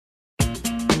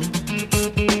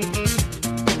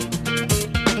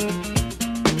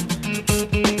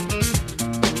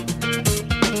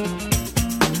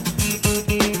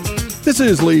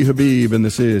is Lee Habib, and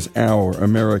this is Our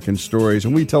American Stories,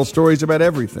 and we tell stories about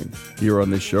everything here on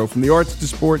this show, from the arts to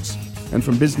sports, and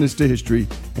from business to history,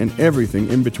 and everything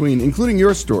in between, including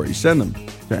your stories. Send them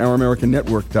to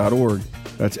OurAmericanNetwork.org.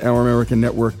 That's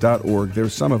OurAmericanNetwork.org. They're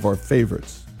some of our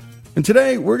favorites. And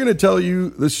today, we're going to tell you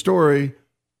the story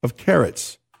of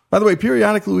carrots. By the way,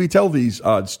 periodically we tell these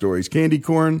odd stories. Candy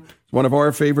corn is one of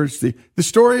our favorites. The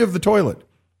story of the toilet.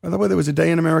 By the way, there was a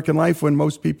day in American life when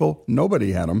most people,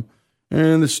 nobody had them.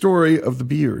 And the story of the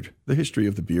beard, the history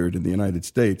of the beard in the United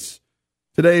States.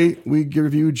 Today, we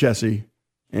give you Jesse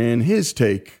and his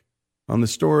take on the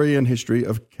story and history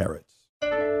of carrots.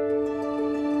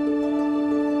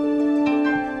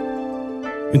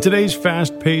 In today's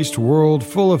fast-paced world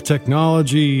full of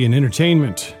technology and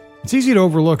entertainment, it's easy to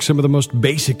overlook some of the most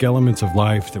basic elements of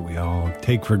life that we all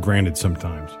take for granted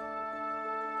sometimes.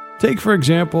 Take, for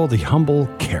example, the humble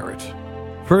carrot.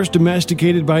 First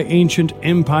domesticated by ancient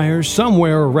empires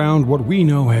somewhere around what we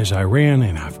know as Iran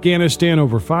and Afghanistan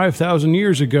over 5,000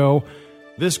 years ago,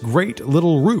 this great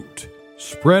little root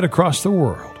spread across the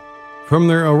world. From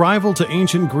their arrival to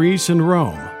ancient Greece and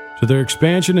Rome, to their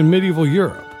expansion in medieval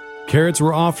Europe, carrots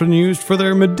were often used for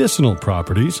their medicinal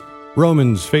properties.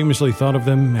 Romans famously thought of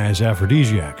them as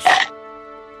aphrodisiacs.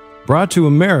 Brought to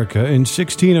America in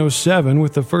 1607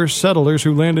 with the first settlers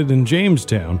who landed in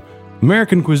Jamestown,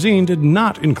 American cuisine did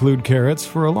not include carrots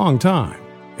for a long time.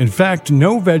 In fact,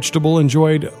 no vegetable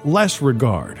enjoyed less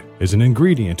regard as an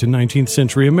ingredient in 19th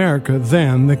century America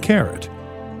than the carrot.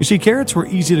 You see, carrots were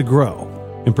easy to grow,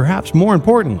 and perhaps more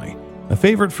importantly, a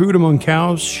favorite food among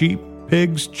cows, sheep,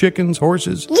 pigs, chickens,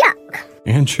 horses,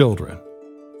 and children.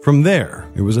 From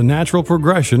there, it was a natural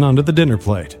progression onto the dinner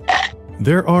plate.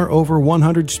 There are over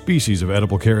 100 species of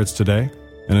edible carrots today,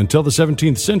 and until the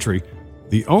 17th century,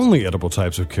 the only edible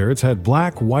types of carrots had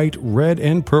black, white, red,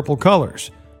 and purple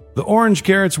colors. The orange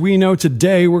carrots we know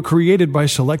today were created by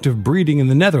selective breeding in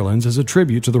the Netherlands as a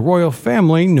tribute to the royal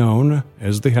family known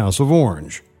as the House of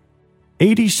Orange.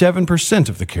 87%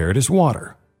 of the carrot is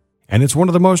water, and it's one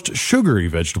of the most sugary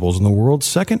vegetables in the world,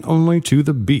 second only to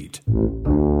the beet.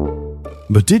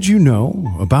 But did you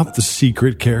know about the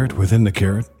secret carrot within the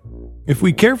carrot? If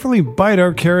we carefully bite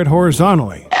our carrot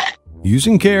horizontally,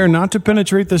 using care not to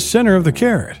penetrate the center of the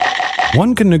carrot,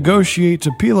 one can negotiate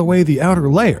to peel away the outer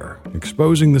layer,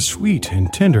 exposing the sweet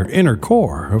and tender inner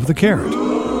core of the carrot.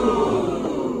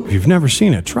 If you've never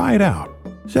seen it, try it out.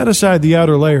 Set aside the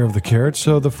outer layer of the carrot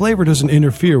so the flavor doesn't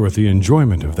interfere with the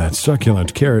enjoyment of that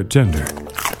succulent carrot tender.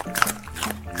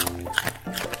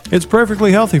 It's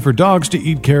perfectly healthy for dogs to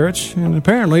eat carrots, and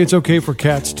apparently it's okay for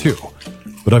cats too.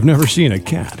 But I've never seen a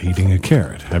cat eating a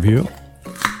carrot, have you?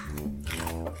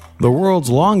 The world's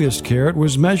longest carrot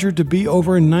was measured to be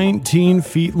over 19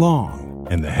 feet long,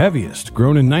 and the heaviest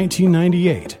grown in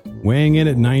 1998, weighing in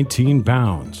at 19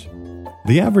 pounds.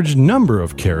 The average number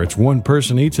of carrots one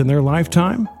person eats in their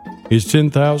lifetime is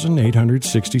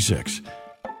 10,866.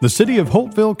 The city of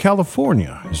Holtville,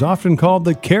 California, is often called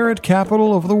the carrot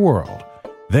capital of the world.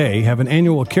 They have an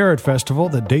annual carrot festival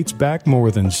that dates back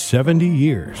more than 70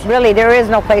 years. Really, there is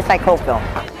no place like Hopeville.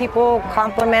 People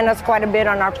compliment us quite a bit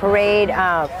on our parade.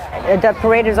 The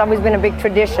parade has always been a big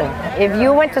tradition. If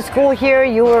you went to school here,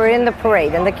 you were in the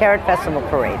parade, in the Carrot Festival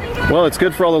parade. Well, it's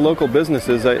good for all the local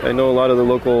businesses. I know a lot of the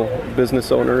local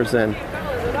business owners, and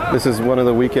this is one of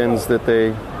the weekends that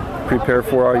they prepare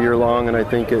for all year long, and I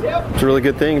think it's a really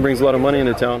good thing. It brings a lot of money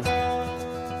into town.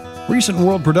 Recent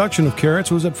world production of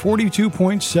carrots was at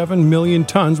 42.7 million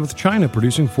tons, with China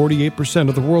producing 48%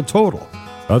 of the world total.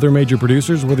 Other major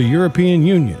producers were the European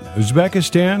Union,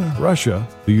 Uzbekistan, Russia,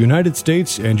 the United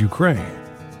States, and Ukraine.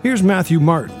 Here's Matthew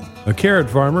Martin, a carrot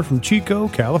farmer from Chico,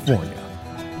 California.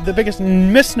 The biggest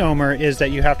misnomer is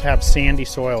that you have to have sandy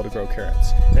soil to grow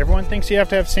carrots. Everyone thinks you have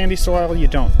to have sandy soil. You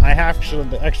don't.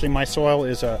 Actually, my soil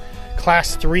is a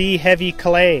class 3 heavy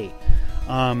clay.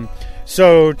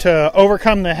 So to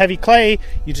overcome the heavy clay,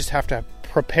 you just have to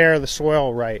prepare the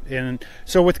soil right. And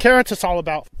so with carrots, it's all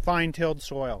about fine-tilled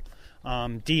soil,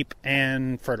 deep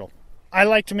and fertile. I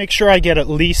like to make sure I get at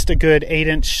least a good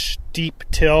 8-inch deep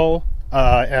till.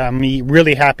 I'm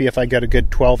really happy if I get a good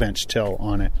 12-inch till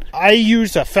on it. I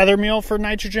use a feather meal for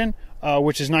nitrogen,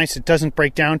 which is nice. It doesn't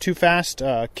break down too fast.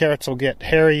 Carrots will get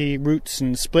hairy roots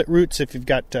and split roots if you've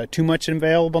got too much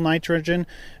available nitrogen,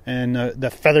 and the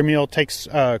feather meal takes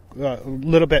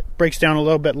breaks down a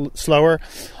little bit slower.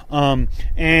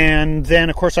 And then,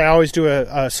 of course, I always do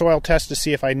a soil test to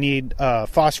see if I need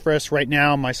phosphorus. Right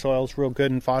now, my soil's real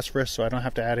good in phosphorus, so I don't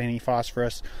have to add any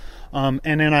phosphorus. And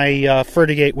then I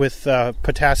fertigate with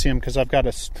potassium, because I've got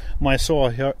my soil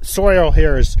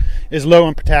here is low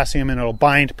in potassium, and it'll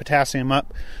bind potassium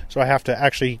up. So I have to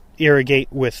actually irrigate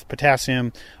with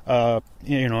potassium,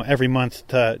 every month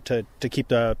to keep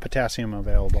the potassium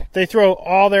available. They throw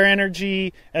all their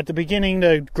energy at the beginning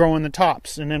to grow in the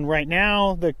tops, and then right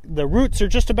now the roots are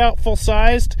just about full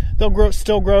sized. They'll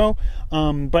still grow,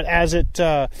 but as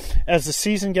the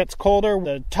season gets colder,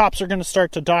 the tops are going to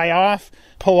start to die off.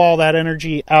 Pull all that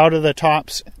energy out of the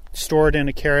tops, store it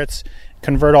into carrots,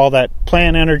 convert all that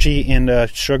plant energy into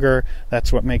sugar.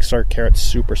 That's what makes our carrots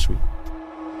super sweet.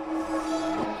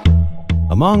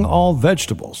 Among all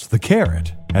vegetables, the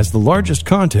carrot has the largest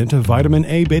content of vitamin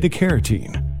A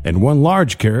beta-carotene, and one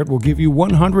large carrot will give you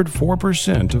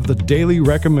 104% of the daily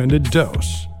recommended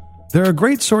dose. They're a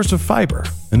great source of fiber,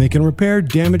 and they can repair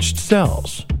damaged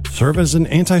cells, serve as an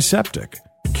antiseptic,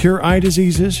 cure eye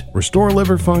diseases, restore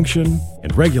liver function,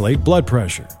 and regulate blood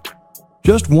pressure.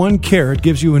 Just one carrot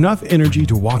gives you enough energy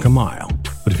to walk a mile,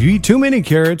 but if you eat too many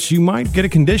carrots, you might get a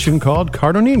condition called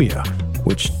cardonemia,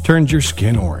 which turns your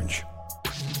skin orange.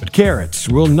 But carrots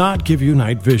will not give you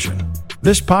night vision.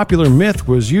 This popular myth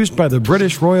was used by the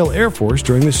British Royal Air Force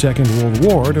during the Second World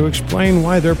War to explain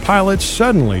why their pilots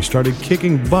suddenly started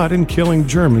kicking butt and killing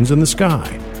Germans in the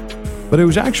sky. But it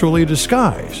was actually a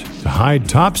disguise to hide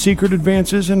top-secret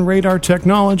advances in radar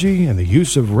technology and the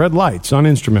use of red lights on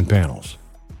instrument panels.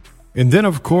 And then,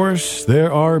 of course,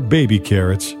 there are baby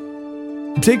carrots.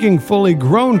 Taking fully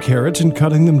grown carrots and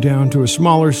cutting them down to a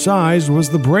smaller size was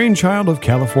the brainchild of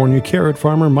California carrot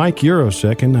farmer Mike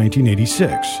Urosek in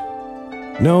 1986.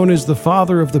 Known as the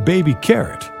father of the baby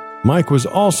carrot, Mike was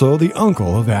also the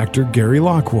uncle of actor Gary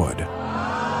Lockwood.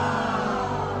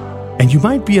 And you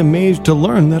might be amazed to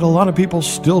learn that a lot of people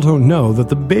still don't know that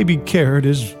the baby carrot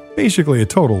is basically a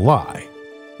total lie.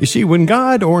 You see, when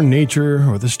God or nature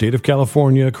or the state of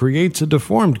California creates a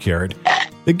deformed carrot,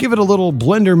 they give it a little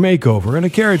blender makeover and a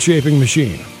carrot shaping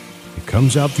machine. It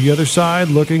comes out the other side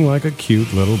looking like a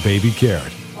cute little baby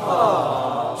carrot,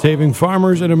 saving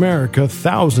farmers in America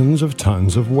thousands of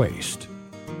tons of waste.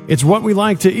 It's what we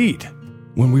like to eat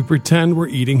when we pretend we're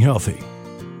eating healthy,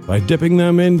 by dipping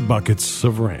them in buckets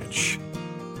of ranch.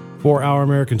 For Our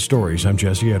American Stories, I'm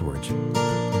Jesse Edwards.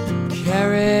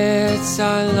 Carrots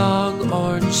are long,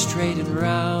 orange, straight and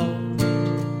round.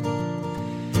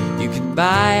 You can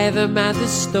buy them at the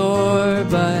store,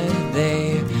 but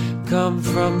they come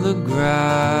from the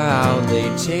ground. They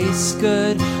taste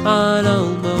good on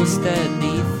almost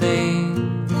anything.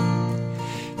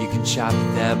 You can chop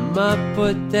them up,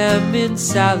 put them in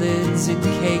salads and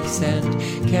cakes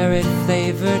and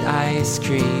carrot-flavored ice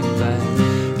cream.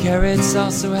 But carrots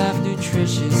also have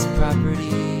nutritious properties.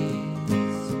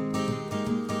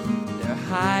 They're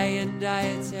high in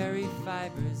dietary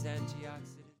fibers,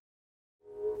 antioxidants.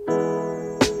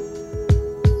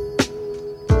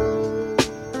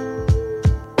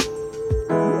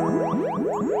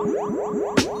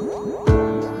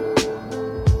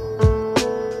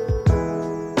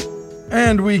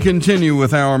 And we continue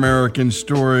with Our American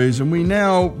Stories, and we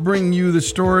now bring you the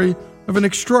story of an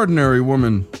extraordinary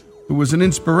woman who was an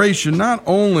inspiration not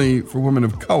only for women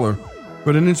of color,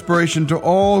 but an inspiration to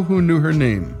all who knew her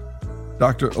name,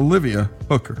 Dr. Olivia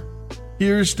Hooke.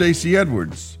 Here's Stacey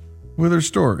Edwards with her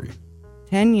story.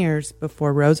 10 years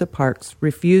before Rosa Parks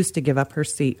refused to give up her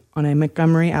seat on a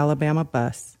Montgomery, Alabama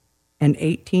bus, and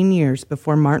 18 years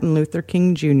before Martin Luther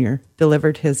King Jr.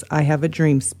 delivered his I Have a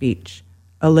Dream speech,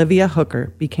 Olivia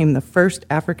Hooke became the first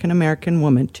African-American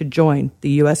woman to join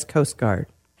the U.S. Coast Guard.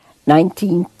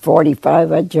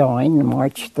 1945 I joined.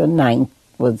 March the 9th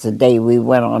was the day we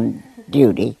went on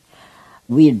duty.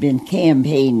 We had been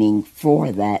campaigning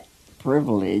for that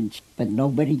privilege, but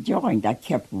nobody joined. I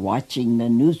kept watching the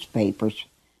newspapers,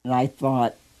 and I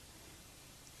thought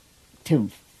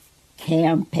to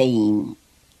campaign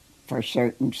for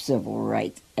certain civil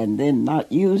rights and then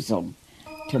not use them,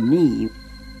 to me,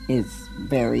 is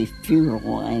very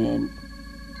futile, and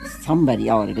somebody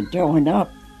ought to join up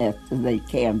after they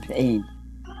campaigned.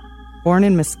 Born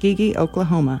in Muskogee,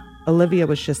 Oklahoma, Olivia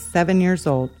was just 7 years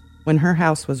old when her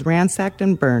house was ransacked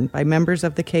and burned by members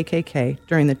of the KKK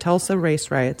during the Tulsa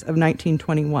race riots of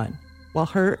 1921, while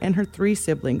her and her 3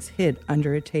 siblings hid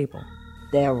under a table.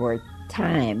 There were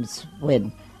times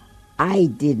when I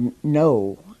didn't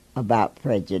know about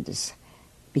prejudice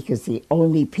because the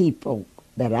only people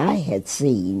that I had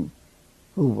seen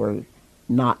who were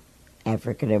not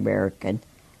African American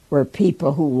were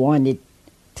people who wanted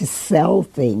to sell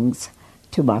things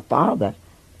to my father,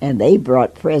 and they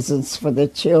brought presents for the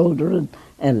children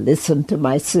and listened to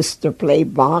my sister play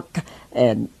Bach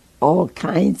and all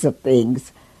kinds of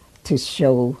things to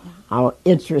show how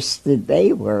interested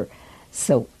they were.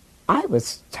 So I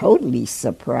was totally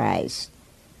surprised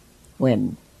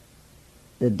when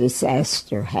the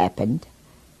disaster happened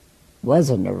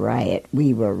wasn't a riot.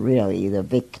 We were really the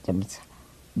victims.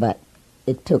 But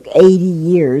it took 80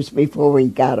 years before we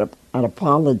got an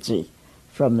apology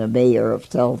from the mayor of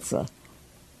Tulsa.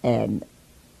 And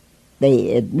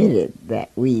they admitted that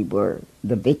we were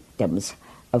the victims.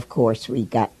 Of course, we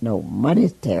got no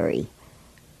monetary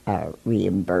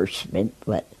reimbursement,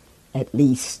 but at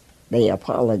least they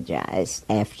apologized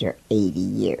after 80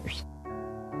 years.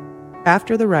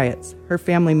 After the riots, her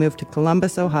family moved to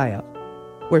Columbus, Ohio,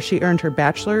 where she earned her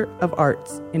Bachelor of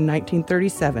Arts in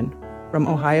 1937 from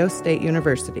Ohio State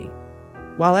University.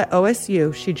 While at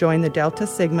OSU, she joined the Delta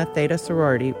Sigma Theta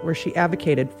sorority, where she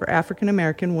advocated for African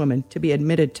American women to be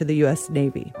admitted to the U.S.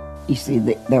 Navy. You see,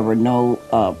 there were no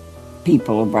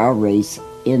people of our race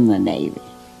in the Navy,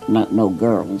 no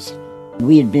girls.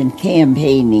 We had been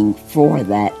campaigning for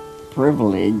that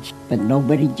privilege, but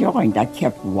nobody joined. I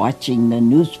kept watching the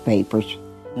newspapers,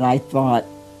 and I thought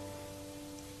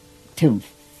to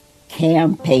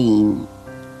campaign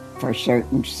for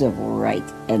certain civil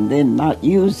rights and then not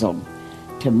use them,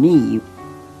 to me,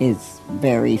 is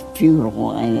very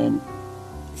futile, and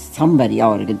somebody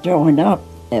ought to join up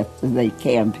after they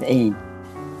campaign.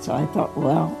 So I thought,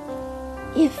 well,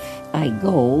 if I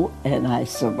go and I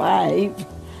survive,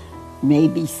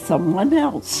 maybe someone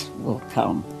else will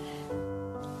come.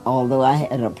 Although I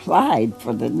had applied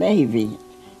for the Navy,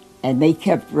 and they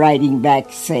kept writing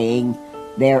back saying,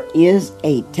 there is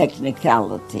a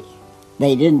technicality.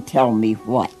 They didn't tell me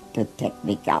what the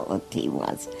technicality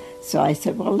was. So I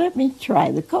said, well, let me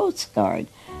try the Coast Guard.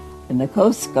 And the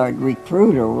Coast Guard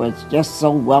recruiter was just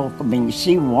so welcoming.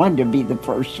 She wanted to be the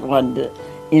first one to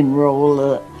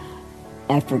enroll an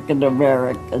African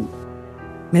American.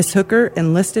 Miss Hooker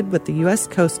enlisted with the U.S.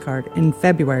 Coast Guard in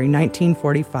February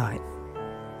 1945.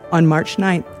 On March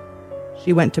 9th,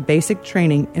 she went to basic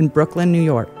training in Brooklyn, New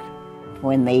York.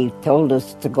 When they told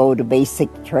us to go to basic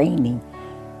training,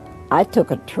 I took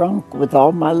a trunk with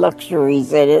all my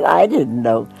luxuries in it. I didn't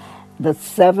know. The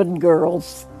 7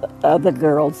 girls, other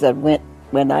girls that went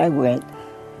when I went,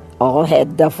 all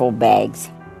had duffel bags.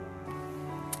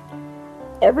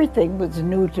 Everything was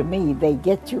new to me. They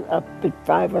get you up at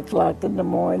 5 o'clock in the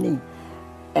morning,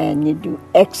 and you do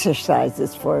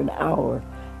exercises for an hour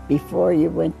before you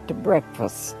went to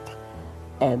breakfast.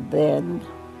 And then,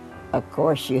 of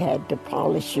course, you had to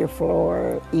polish your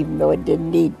floor, even though it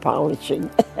didn't need polishing.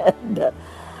 And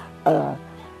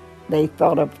they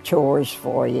thought of chores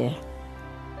for you.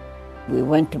 We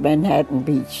went to Manhattan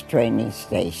Beach training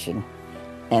station,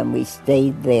 and we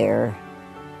stayed there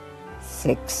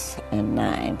 6 and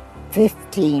 9,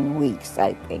 15 weeks,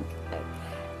 I think.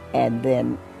 And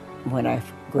then when I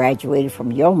graduated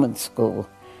from yeoman school,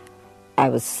 I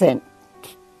was sent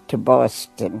to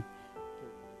Boston.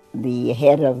 The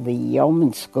head of the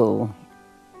yeoman school,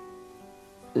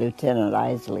 Lieutenant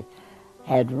Isley,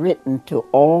 had written to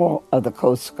all of the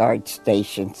Coast Guard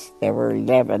stations. There were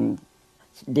 11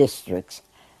 districts.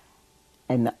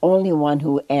 And the only one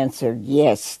who answered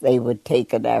yes, they would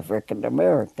take an African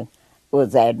American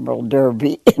was Admiral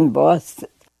Derby in Boston.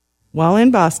 While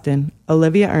in Boston,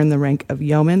 Olivia earned the rank of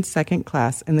Yeoman Second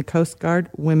Class in the Coast Guard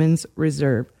Women's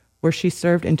Reserve, where she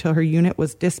served until her unit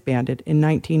was disbanded in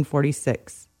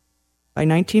 1946. By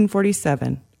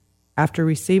 1947, after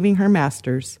receiving her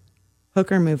master's,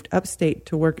 Hooker moved upstate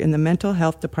to work in the mental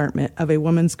health department of a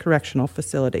women's correctional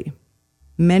facility.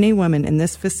 Many women in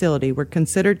this facility were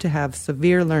considered to have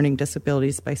severe learning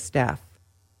disabilities by staff.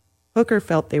 Hooker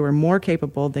felt they were more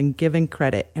capable than given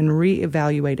credit and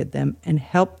re-evaluated them and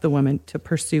helped the women to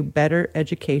pursue better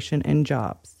education and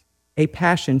jobs, a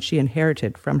passion she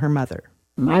inherited from her mother.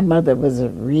 My mother was a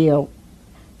real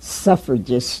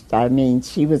suffragist. I mean,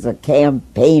 she was a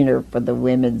campaigner for the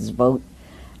women's vote,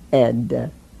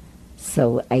 and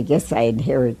so I guess I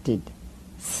inherited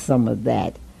some of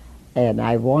that. And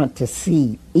I want to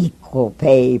see equal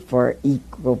pay for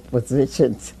equal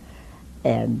positions.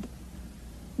 And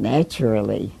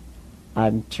naturally,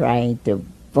 I'm trying to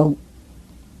vote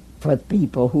for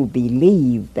people who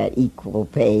believe that equal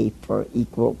pay for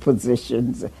equal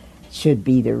positions should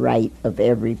be the right of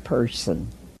every person.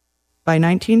 By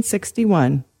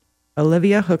 1961,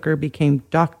 Olivia Hooker became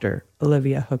Dr.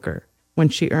 Olivia Hooker when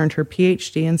she earned her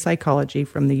Ph.D. in psychology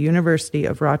from the University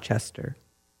of Rochester.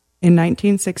 In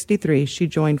 1963, she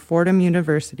joined Fordham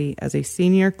University as a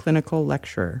senior clinical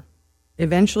lecturer.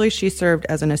 Eventually, she served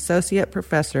as an associate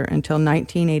professor until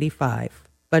 1985,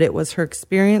 but it was her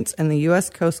experience in the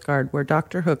U.S. Coast Guard where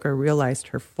Dr. Hooker realized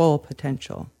her full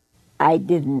potential. I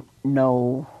didn't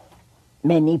know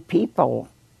many people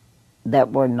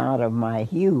that were not of my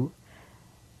hue,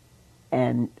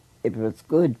 and it was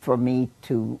good for me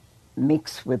to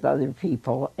mix with other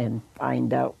people and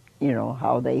find out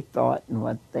how they thought and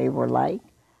what they were like.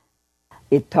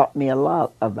 It taught me a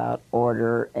lot about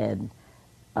order and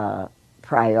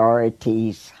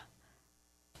priorities.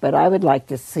 But I would like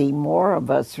to see more of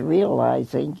us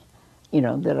realizing,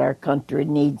 that our country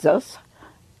needs us.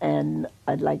 And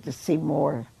I'd like to see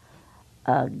more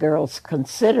girls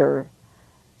consider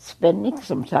spending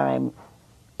some time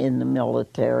in the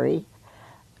military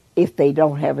if they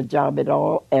don't have a job at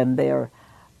all and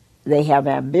they have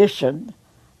ambition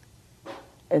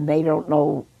and they don't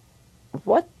know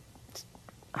what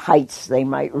heights they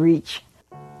might reach.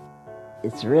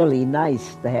 It's really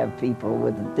nice to have people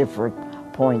with different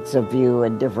points of view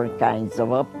and different kinds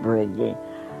of upbringing,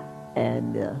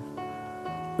 and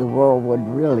the world would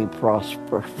really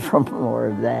prosper from more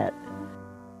of that.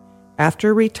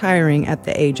 After retiring at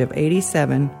the age of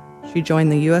 87, she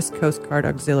joined the U.S. Coast Guard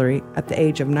Auxiliary at the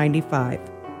age of 95.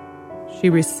 She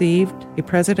received a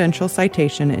presidential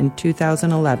citation in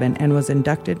 2011 and was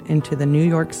inducted into the New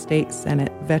York State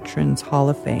Senate Veterans Hall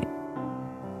of Fame.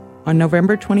 On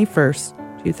November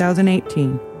 21st,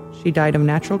 2018, she died of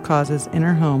natural causes in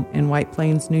her home in White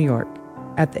Plains, New York,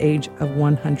 at the age of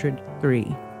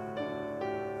 103.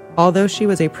 Although she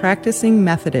was a practicing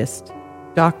Methodist,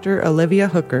 Dr. Olivia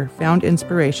Hooke found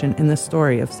inspiration in the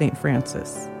story of St.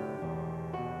 Francis.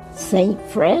 St.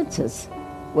 Francis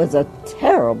was a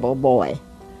terrible boy.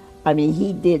 I mean,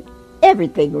 he did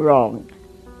everything wrong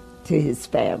to his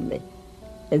family.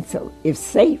 And so if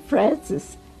St.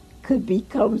 Francis could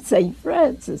become St.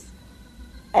 Francis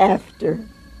after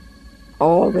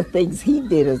all the things he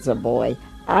did as a boy,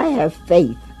 I have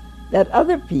faith that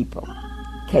other people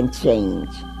can change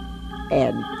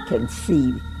and can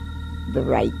see the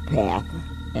right path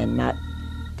and not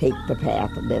take the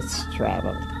path less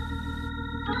traveled.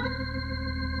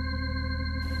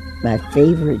 My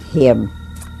favorite hymn,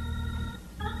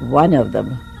 one of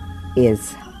them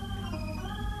is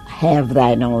 "Have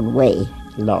thine own way,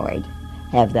 Lord,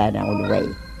 have thine own way.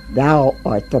 Thou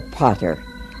art the potter,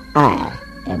 I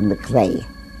am the clay.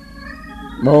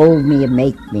 Mold me and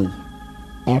make me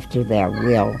after thy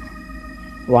will,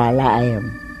 while I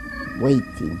am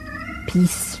waiting,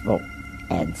 peaceful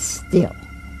and still."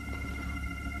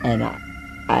 And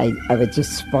I was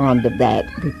just fond of that,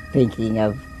 thinking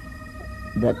of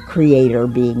the Creator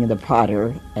being the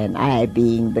potter and I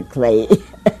being the clay.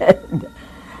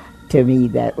 To me,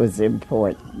 that was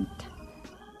important.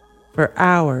 For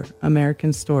Our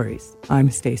American Stories,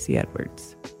 I'm Stacey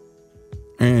Edwards.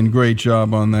 And great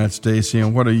job on that, Stacey,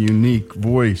 and what a unique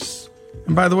voice.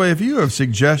 And by the way, if you have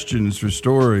suggestions for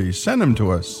stories, send them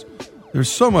to us. There's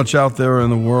so much out there in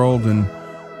the world, and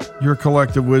your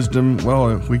collective wisdom,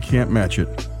 well, we can't match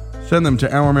it. Send them to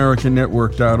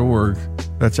ouramericannetwork.org.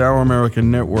 That's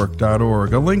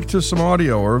ouramericannetwork.org. A link to some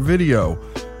audio or video,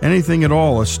 anything at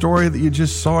all, a story that you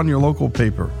just saw in your local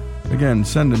paper. Again,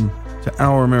 send them to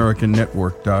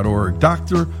ouramericannetwork.org.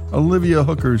 Dr. Olivia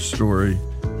Hooke's story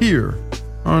here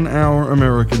on Our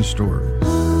American Stories.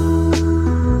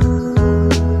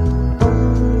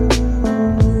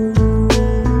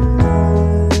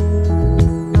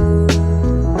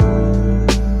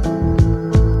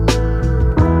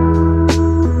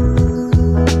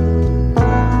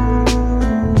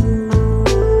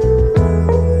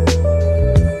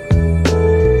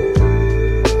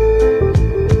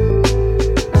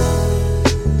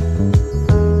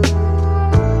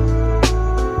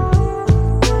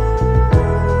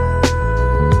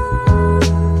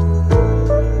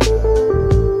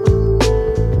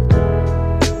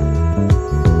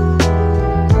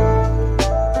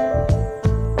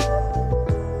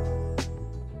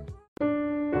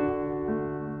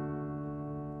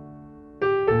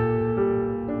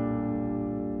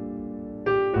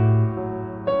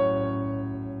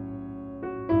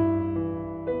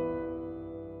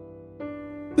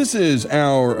 This is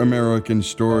Our American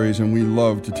Stories, and we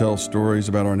love to tell stories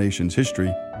about our nation's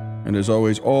history. And as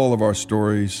always, all of our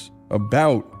stories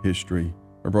about history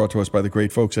are brought to us by the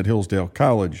great folks at Hillsdale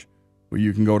College, where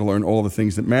you can go to learn all the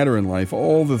things that matter in life,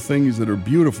 all the things that are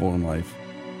beautiful in life.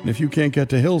 And if you can't get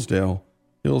to Hillsdale,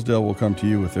 Hillsdale will come to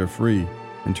you with their free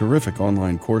and terrific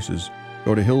online courses.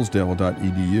 Go to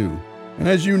hillsdale.edu. And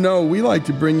as you know, we like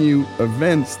to bring you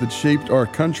events that shaped our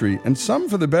country, and some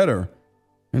for the better,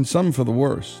 and some for the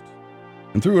worst.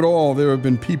 And through it all, there have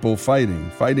been people fighting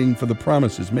for the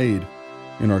promises made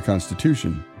in our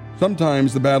Constitution.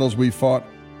 Sometimes the battles we fought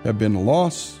have been a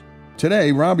loss.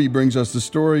 Today, Robbie brings us the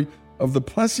story of the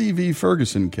Plessy v.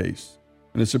 Ferguson case,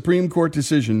 and a Supreme Court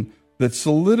decision that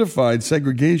solidified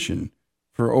segregation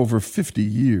for over 50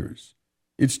 years.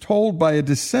 It's told by a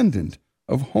descendant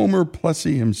of Homer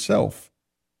Plessy himself,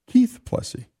 Keith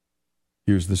Plessy.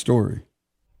 Here's the story.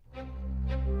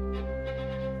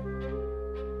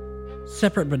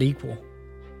 Separate but equal.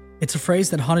 It's a phrase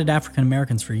that haunted African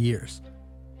Americans for years.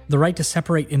 The right to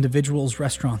separate individuals,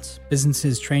 restaurants,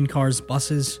 businesses, train cars,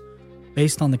 buses,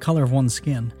 based on the color of one's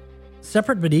skin.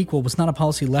 Separate but equal was not a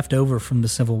policy left over from the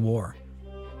Civil War.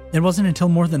 It wasn't until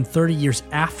more than 30 years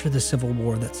after the Civil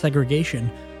War that segregation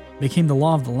became the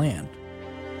law of the land.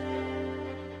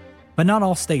 But not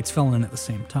all states fell in at the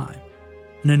same time.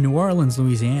 And in New Orleans,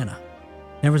 Louisiana,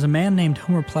 there was a man named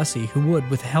Homer Plessy who would,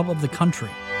 with the help of the country,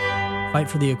 fight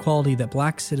for the equality that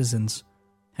black citizens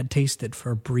had tasted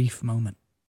for a brief moment.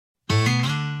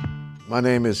 My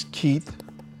name is Keith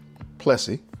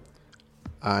Plessy.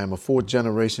 I am a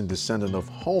fourth-generation descendant of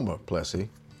Homer Plessy,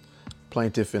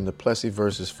 plaintiff in the Plessy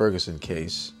versus Ferguson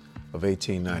case of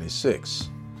 1896.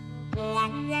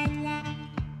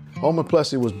 Homer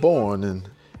Plessy was born in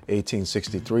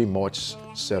 1863, March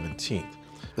 17th,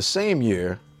 the same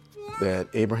year that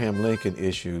Abraham Lincoln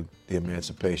issued the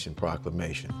Emancipation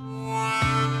Proclamation.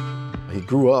 He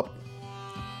grew up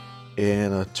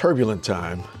in a turbulent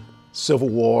time. Civil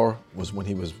War was when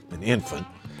he was an infant.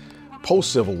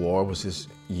 Post-Civil War was his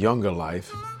younger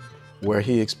life, where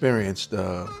he experienced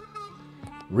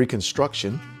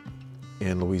Reconstruction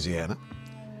in Louisiana,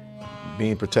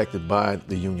 being protected by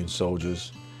the Union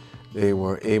soldiers. They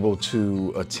were able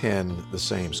to attend the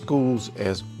same schools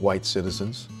as white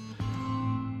citizens.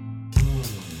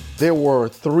 There were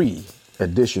 3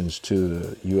 additions to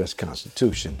the U.S.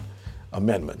 Constitution,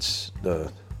 amendments,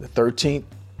 the 13th,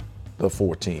 the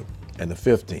 14th, and the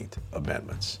 15th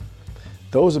amendments.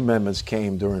 Those amendments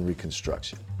came during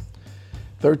Reconstruction.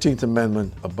 13th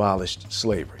Amendment abolished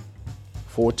slavery.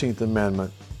 14th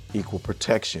Amendment, equal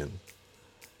protection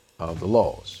of the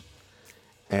laws.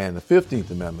 And the 15th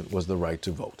Amendment was the right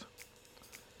to vote.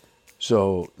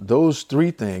 So those 3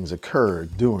 things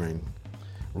occurred during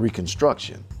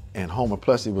Reconstruction. And Homer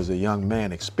Plessy was a young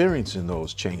man experiencing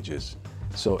those changes.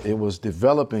 So it was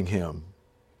developing him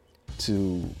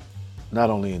to not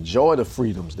only enjoy the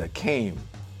freedoms that came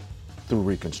through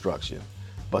Reconstruction,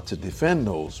 but to defend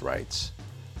those rights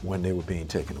when they were being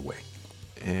taken away.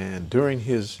 And during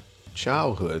his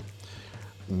childhood,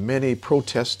 many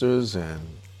protesters and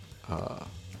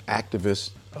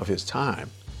activists of his time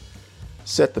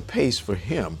set the pace for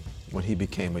him when he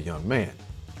became a young man.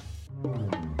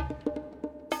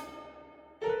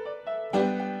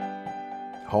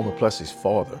 Homer Plessy's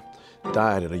father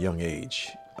died at a young age,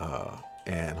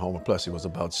 and Homer Plessy was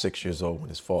about 6 years old when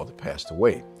his father passed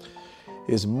away.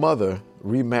 His mother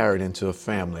remarried into a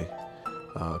family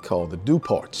called the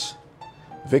DuParts.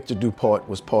 Victor DuPart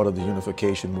was part of the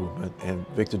Unification Movement, and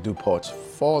Victor DuPart's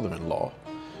father-in-law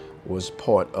was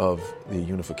part of the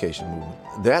Unification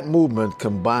Movement. That movement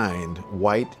combined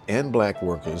white and black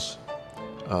workers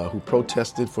who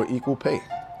protested for equal pay,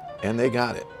 and they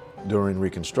got it during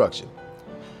Reconstruction.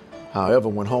 However,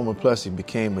 when Homer Plessy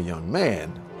became a young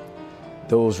man,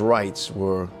 those rights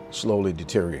were slowly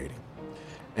deteriorating.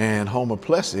 And Homer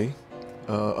Plessy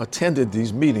attended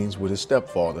these meetings with his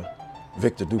stepfather,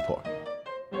 Victor DuPart.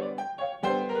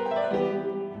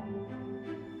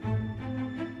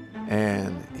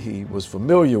 And he was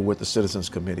familiar with the Citizens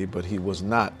Committee, but he was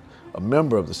not a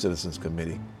member of the Citizens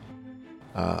Committee.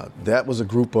 That was a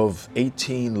group of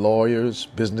 18 lawyers,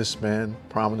 businessmen,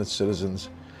 prominent citizens,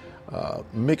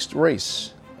 mixed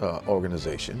race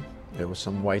organization. There were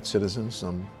some white citizens,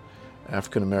 some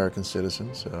African American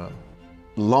citizens,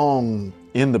 long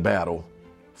in the battle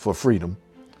for freedom.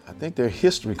 I think their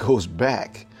history goes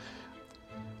back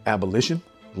abolition,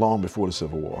 long before the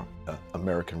Civil War,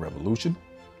 American Revolution,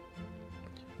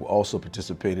 who also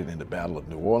participated in the Battle of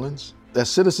New Orleans. That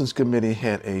Citizens Committee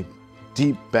had a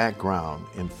deep background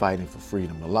in fighting for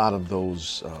freedom. A lot of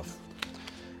those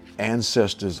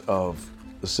ancestors of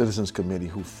the Citizens Committee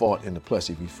who fought in the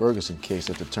Plessy v. Ferguson case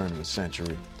at the turn of the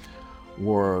century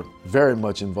were very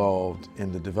much involved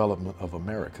in the development of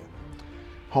America.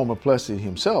 Homer Plessy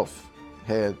himself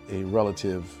had a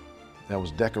relative that was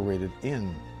decorated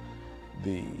in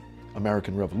the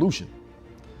American Revolution.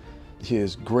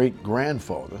 His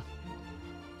great-grandfather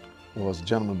was a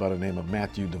gentleman by the name of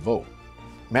Matthew DeVoe.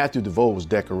 Matthew DeVoe was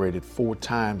decorated 4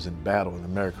 times in battle in the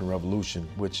American Revolution,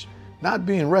 which not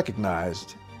being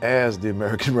recognized as the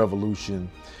American Revolution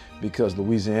because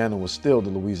Louisiana was still the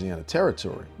Louisiana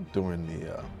Territory during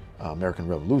the American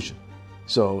Revolution.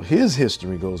 So his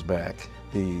history goes back.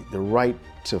 The right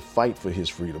to fight for his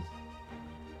freedom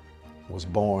was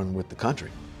born with the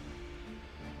country.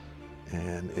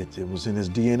 And it was in his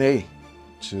DNA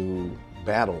to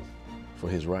battle for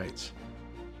his rights.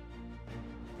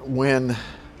 When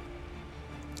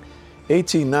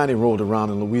 1890 rolled around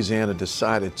and Louisiana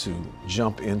decided to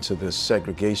jump into this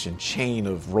segregation chain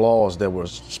of laws that were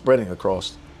spreading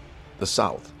across the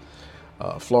South.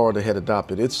 Florida had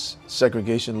adopted its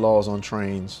segregation laws on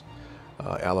trains.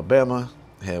 Alabama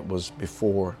was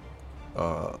before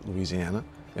Louisiana.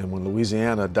 And when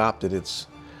Louisiana adopted its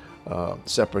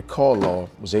separate car law,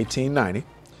 it was 1890.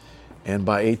 And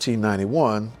by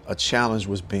 1891, a challenge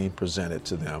was being presented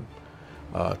to them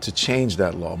to change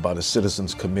that law by the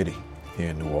Citizens Committee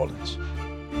here in New Orleans.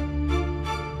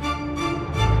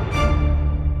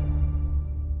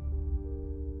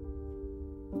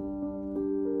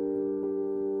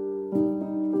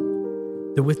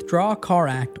 The Withdraw Car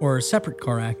Act, or Separate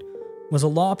Car Act, was a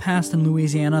law passed in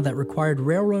Louisiana that required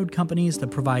railroad companies to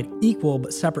provide equal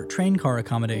but separate train car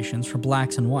accommodations for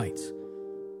blacks and whites.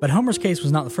 But Homer's case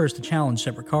was not the first to challenge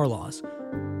separate car laws.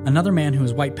 Another man who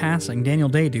was white passing, Daniel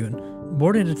Daydune,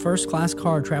 boarded a first-class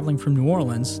car traveling from New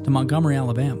Orleans to Montgomery,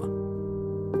 Alabama.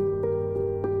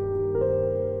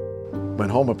 When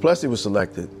Homer Plessy was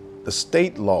selected, the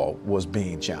state law was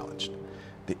being challenged.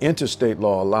 The interstate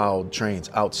law allowed trains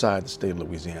outside the state of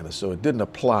Louisiana, so it didn't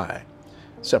apply.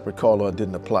 Separate car law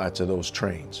didn't apply to those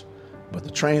trains. But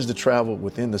the trains that traveled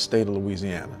within the state of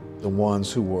Louisiana, the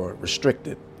ones who were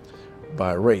restricted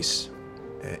by race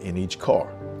in each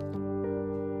car.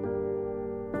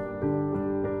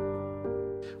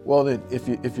 Well, if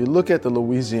you look at the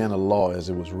Louisiana law as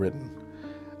it was written,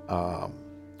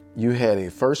 you had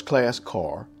a first-class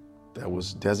car that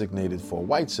was designated for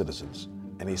white citizens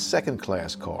and a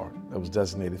second-class car that was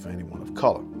designated for anyone of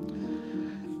color.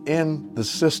 In the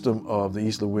system of the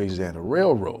East Louisiana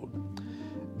Railroad,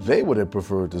 they would have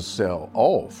preferred to sell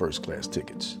all first-class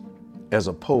tickets as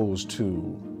opposed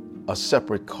to a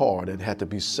separate car that had to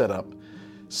be set up.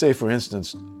 Say, for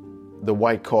instance, the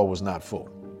white car was not full.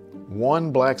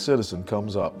 One black citizen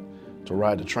comes up to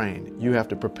ride the train. You have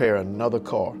to prepare another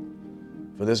car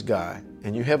for this guy,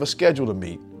 and you have a schedule to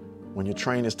meet when your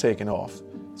train is taking off.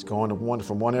 It's going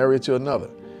from one area to another.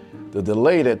 To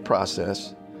delay that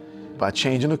process by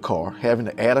changing the car, having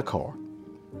to add a car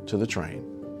to the train,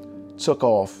 took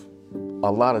off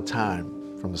a lot of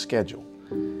time from the schedule,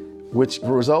 which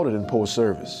resulted in poor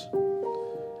service.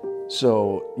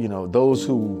 So, those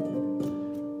who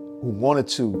wanted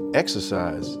to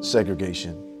exercise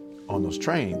segregation on those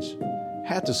trains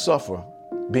had to suffer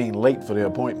being late for their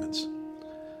appointments.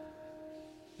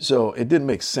 So it didn't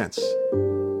make sense.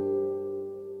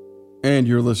 And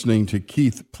you're listening to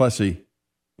Keith Plessy.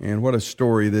 And what a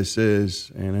story this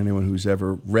is. And anyone who's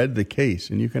ever read the case,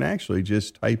 and you can actually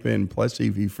just type in Plessy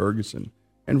v. Ferguson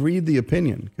and read the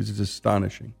opinion because it's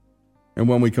astonishing. And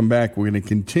when we come back, we're going to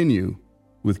continue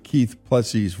with Keith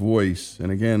Plessy's voice,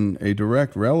 and again, a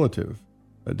direct relative,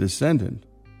 a descendant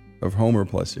of Homer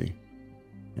Plessy.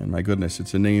 And my goodness,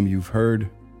 it's a name you've heard,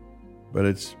 but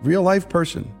it's real-life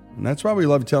person. And that's why we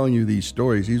love telling you these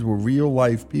stories. These were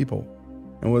real-life people.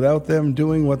 And without them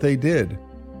doing what they did,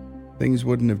 things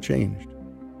wouldn't have changed.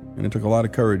 And it took a lot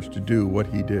of courage to do what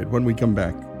he did. When we come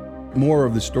back, more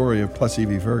of the story of Plessy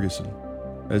v. Ferguson,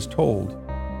 as told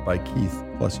by Keith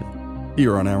Plessy,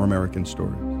 here on Our American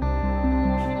Story.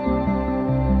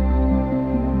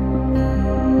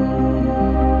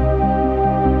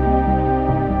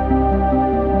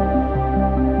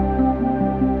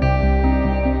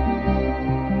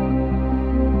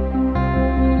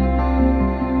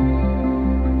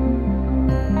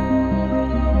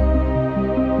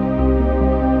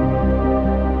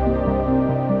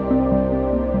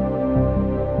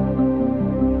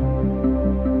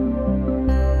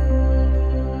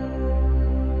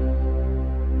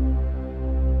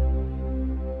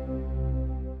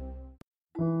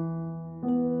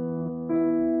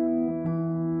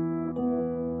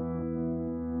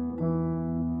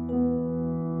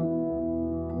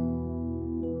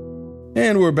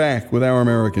 And we're back with Our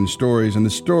American Stories and the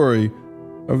story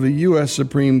of the U.S.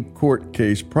 Supreme Court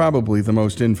case, probably the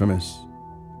most infamous,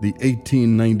 the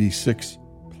 1896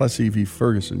 Plessy v.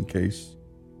 Ferguson case,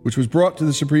 which was brought to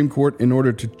the Supreme Court in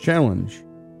order to challenge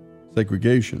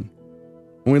segregation.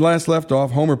 When we last left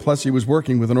off, Homer Plessy was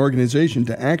working with an organization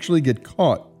to actually get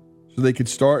caught so they could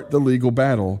start the legal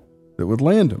battle that would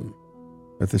land him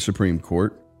at the Supreme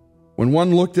Court. When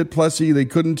one looked at Plessy, they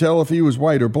couldn't tell if he was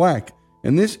white or black.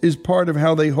 And this is part of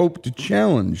how they hope to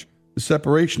challenge the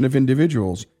separation of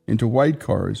individuals into white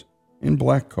cars and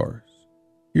black cars.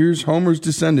 Here's Homer's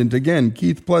descendant again,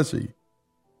 Keith Plessy,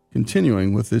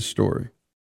 continuing with this story.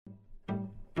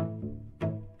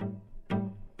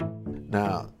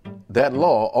 Now, that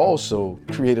law also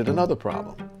created another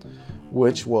problem,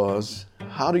 which was,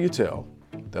 how do you tell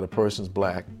that a person's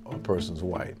black or a person's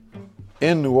white?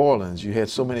 in New Orleans, you had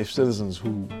so many citizens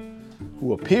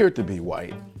who appeared to be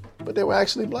white, but they were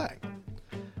actually black.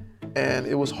 And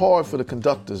it was hard for the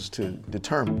conductors to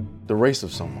determine the race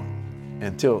of someone.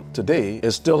 Until today,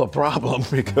 it's still a problem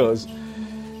because,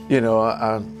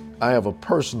 I have a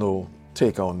personal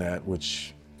take on that,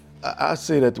 which I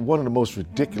say that one of the most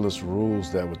ridiculous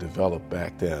rules that were developed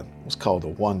back then was called the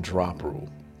one-drop rule.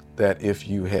 That if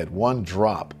you had one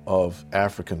drop of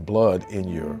African blood in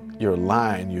your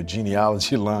line, your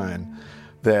genealogy line,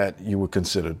 that you were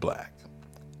considered black.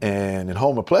 And in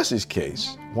Homer Plessy's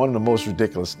case, one of the most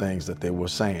ridiculous things that they were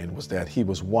saying was that he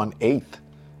was 1/8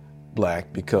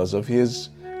 black because of his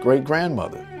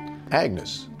great-grandmother,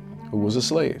 Agnes, who was a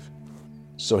slave.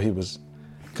 So he was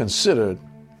considered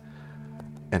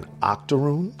an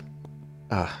octoroon.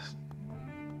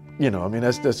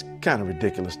 That's kind of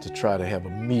ridiculous to try to have a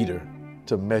meter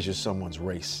to measure someone's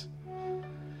race.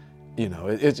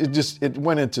 It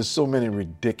went into so many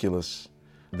ridiculous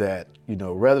that,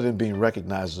 rather than being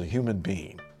recognized as a human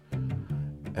being,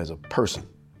 as a person,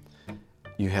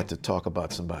 you had to talk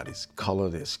about somebody's color,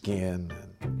 their skin,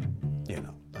 and,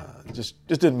 just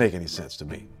didn't make any sense to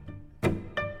me.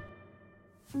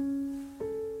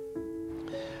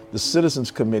 The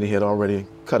Citizens Committee had already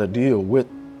cut a deal with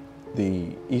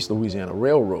the East Louisiana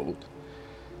Railroad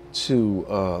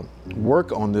to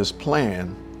work on this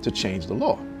plan to change the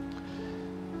law.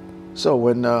 So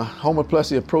when Homer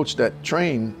Plessy approached that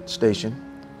train station,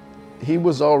 he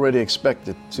was already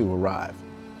expected to arrive.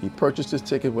 He purchased his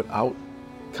ticket without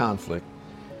conflict.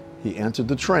 He entered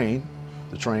the train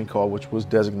car, which was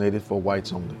designated for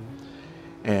whites only,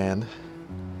 and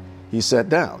he sat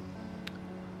down.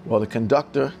 Well, the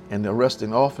conductor and the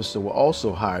arresting officer were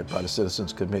also hired by the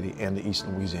Citizens Committee and the East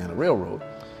Louisiana Railroad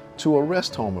to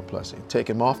arrest Homer Plessy and take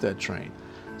him off that train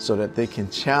so that they can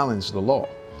challenge the law.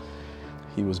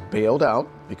 He was bailed out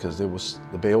because the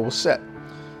bail was set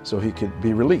so he could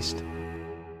be released.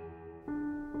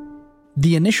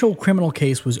 The initial criminal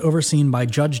case was overseen by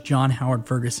Judge John Howard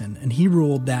Ferguson, and he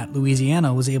ruled that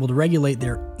Louisiana was able to regulate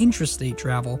their intrastate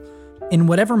travel in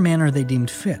whatever manner they deemed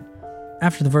fit.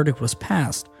 After the verdict was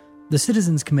passed, the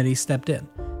Citizens Committee stepped in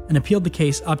and appealed the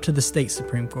case up to the state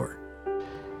Supreme Court.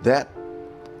 That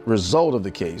result of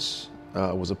the case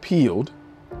was appealed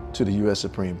to the U.S.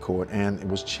 Supreme Court, and it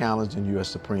was challenged in U.S.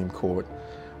 Supreme Court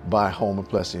by Homer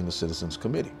Plessy and the Citizens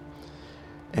Committee.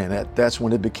 And that's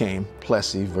when it became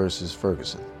Plessy versus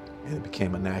Ferguson, and it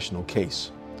became a national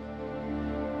case.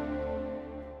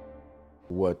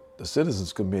 What the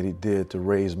Citizens Committee did to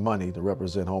raise money to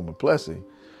represent Homer Plessy,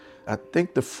 I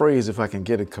think the phrase, if I can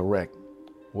get it correct,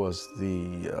 was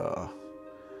the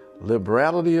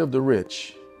liberality of the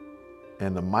rich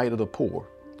and the might of the poor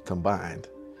combined.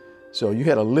 So you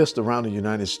had a list around the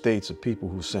United States of people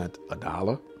who sent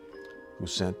 $1, who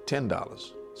sent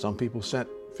 $10. Some people sent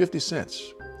 50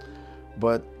 cents.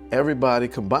 But everybody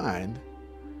combined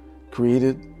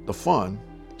created the fund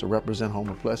to represent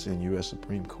Homer Plessy in U.S.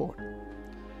 Supreme Court.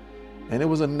 And it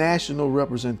was a national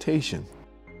representation.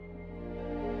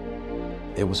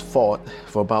 It was fought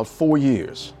for about 4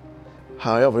 years.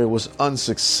 However, it was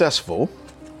unsuccessful,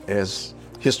 as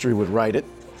history would write it.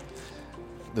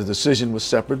 The decision was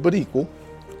separate but equal,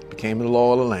 became the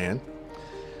law of the land.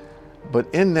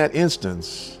 But in that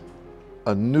instance,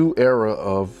 a new era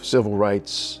of civil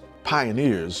rights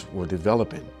pioneers were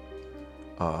developing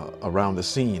around the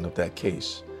scene of that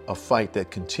case, a fight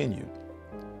that continued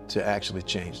to actually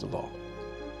change the law.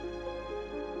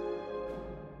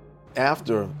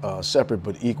 After separate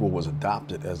but equal was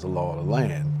adopted as the law of the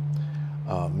land,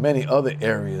 many other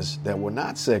areas that were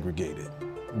not segregated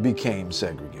became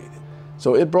segregated.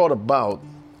 So it brought about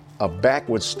a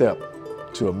backward step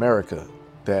to America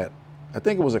that I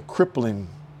think it was a crippling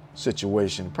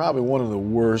situation, probably one of the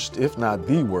worst, if not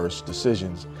the worst,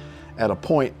 decisions at a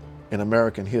point in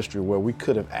American history where we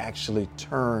could have actually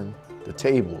turned the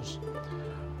tables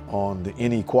on the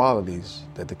inequalities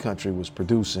that the country was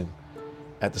producing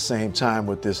at the same time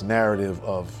with this narrative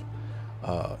of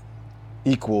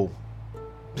equal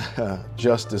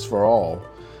justice for all.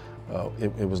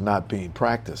 It was not being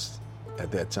practiced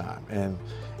at that time, and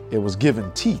it was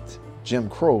given teeth. Jim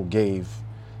Crow gave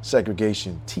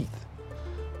segregation teeth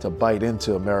to bite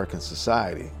into American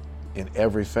society in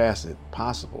every facet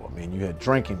possible. I mean, you had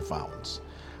drinking fountains,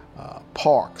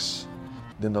 parks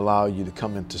didn't allow you to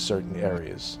come into certain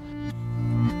areas.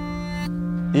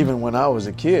 Even when I was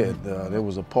a kid, there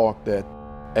was a park that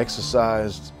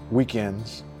exercised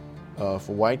weekends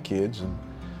for white kids, and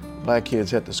black kids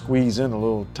had to squeeze in a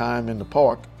little time in the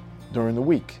park during the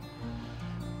week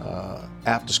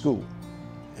after school.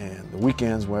 And the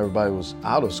weekends when everybody was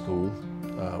out of school,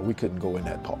 we couldn't go in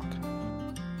that park.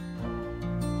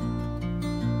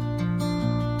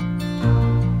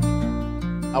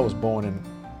 I was born in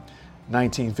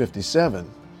 1957,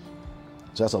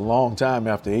 so that's a long time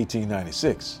after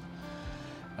 1896.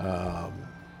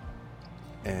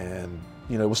 And,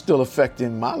 it was still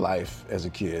affecting my life as a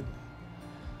kid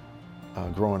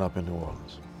growing up in New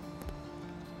Orleans.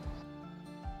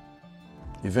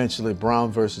 Eventually,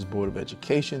 Brown versus Board of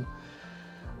Education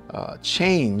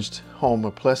changed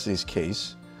Homer Plessy's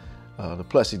case. The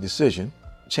Plessy decision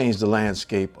changed the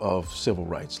landscape of civil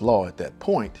rights law at that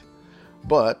point,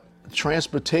 but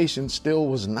transportation still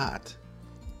was not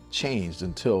changed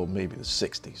until maybe the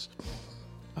 60s,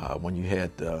 when you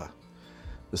had the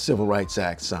Civil Rights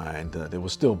Act signed. There were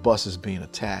still buses being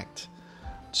attacked.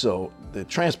 So the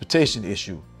transportation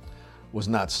issue was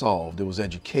not solved. It was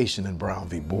education in Brown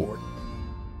v. Board.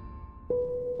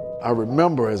 I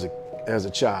remember as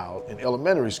a child in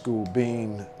elementary school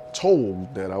being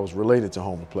told that I was related to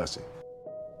Homer Plessy.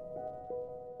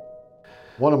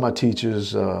 One of my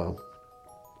teachers,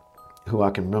 who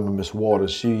I can remember, Miss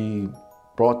Waters, she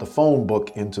brought the phone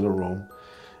book into the room,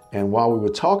 and while we were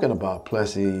talking about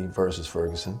Plessy versus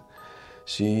Ferguson,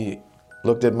 she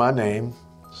looked at my name,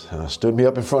 stood me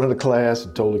up in front of the class,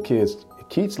 and told the kids,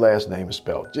 Keith's last name is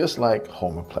spelled just like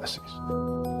Homer Plessy's.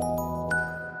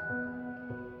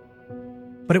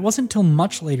 But it wasn't until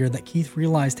much later that Keith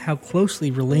realized how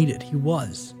closely related he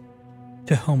was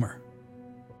to Homer.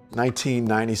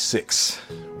 1996,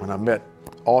 when I met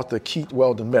author Keith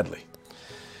Weldon Medley.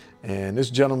 And this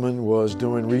gentleman was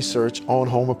doing research on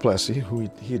Homer Plessy, who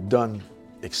he had done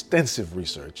extensive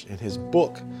research, and his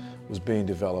book was being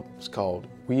developed. It's called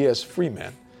We as Free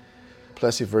Men,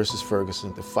 Plessy versus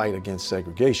Ferguson, The Fight Against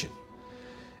Segregation.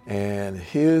 And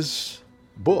his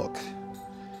book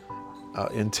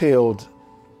entailed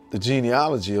the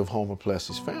genealogy of Homer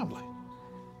Plessy's family.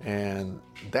 And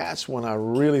that's when I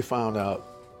really found out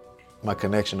my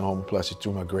connection to Homer Plessy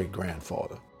through my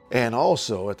great-grandfather. And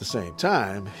also, at the same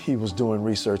time, he was doing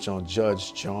research on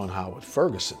Judge John Howard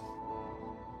Ferguson.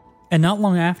 And not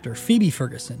long after, Phoebe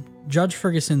Ferguson, Judge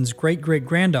Ferguson's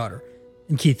great-great-granddaughter,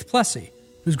 and Keith Plessy,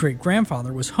 whose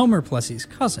great-grandfather was Homer Plessy's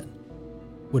cousin,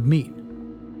 would meet.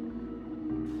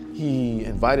 He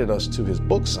invited us to his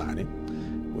book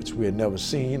signing, which we had never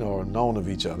seen or known of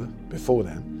each other before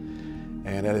then.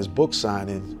 And at his book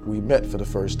signing, we met for the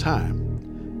first time.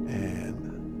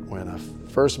 And when I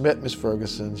first met Miss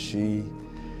Ferguson,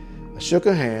 I shook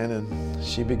her hand and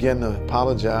she began to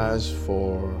apologize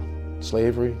for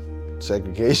slavery,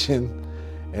 segregation,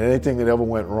 and anything that ever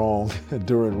went wrong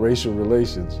during racial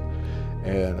relations.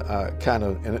 And I kind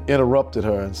of interrupted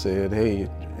her and said, hey,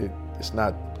 it's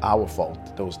not our fault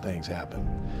that those things happen.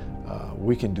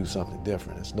 We can do something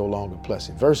different. It's no longer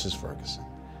Plessy versus Ferguson.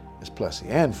 It's Plessy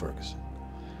and Ferguson.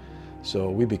 So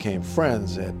we became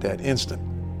friends at that instant,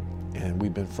 and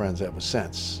we've been friends ever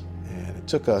since. And it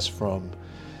took us from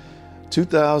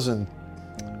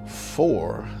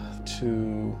 2004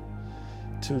 to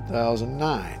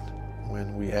 2009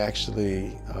 when we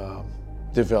actually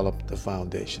developed the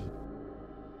foundation.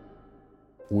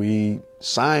 We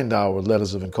signed our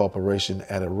letters of incorporation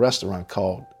at a restaurant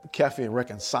called Cafe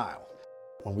Reconcile.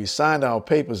 When we signed our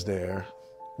papers there,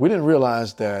 we didn't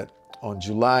realize that on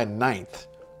July 9th,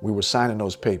 we were signing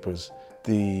those papers.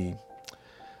 The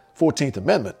 14th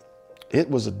Amendment, it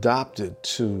was adopted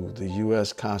to the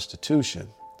U.S. Constitution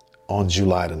on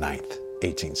July the 9th,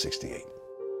 1868.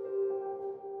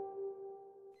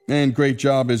 And great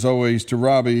job, as always, to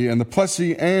Robbie. And the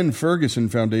Plessy and Ferguson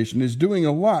Foundation is doing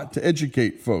a lot to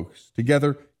educate folks.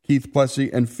 Together, Keith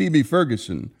Plessy and Phoebe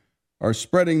Ferguson are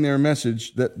spreading their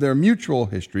message that their mutual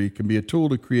history can be a tool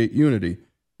to create unity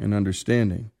and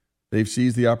understanding. They've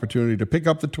seized the opportunity to pick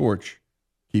up the torch,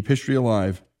 keep history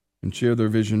alive, and share their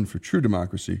vision for true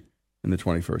democracy in the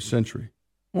 21st century.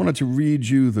 I wanted to read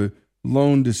you the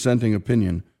lone dissenting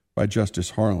opinion by Justice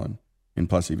Harlan in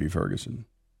Plessy v. Ferguson.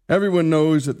 Everyone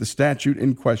knows that the statute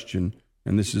in question,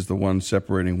 and this is the one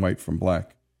separating white from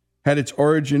black, had its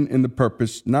origin in the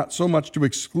purpose not so much to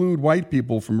exclude white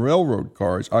people from railroad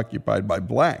cars occupied by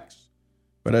blacks,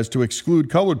 but as to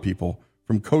exclude colored people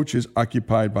from coaches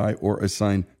occupied by or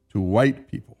assigned to white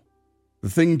people. The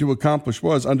thing to accomplish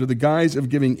was, under the guise of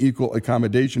giving equal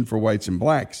accommodation for whites and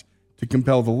blacks, to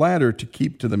compel the latter to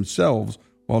keep to themselves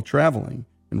while traveling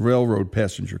in railroad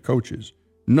passenger coaches.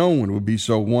 No one would be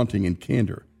so wanting in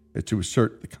candor as to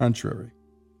assert the contrary.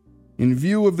 In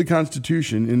view of the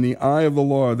Constitution, in the eye of the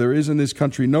law, there is in this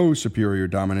country no superior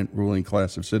dominant ruling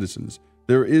class of citizens.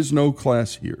 There is no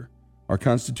class here. Our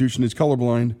Constitution is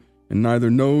colorblind and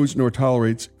neither knows nor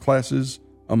tolerates classes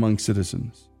among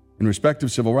citizens. In respect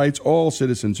of civil rights, all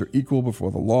citizens are equal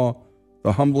before the law.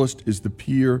 The humblest is the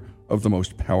peer of the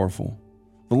most powerful.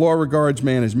 The law regards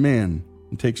man as man,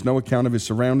 and takes no account of his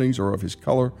surroundings or of his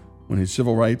color when his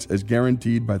civil rights, as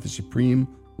guaranteed by the supreme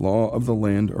law of the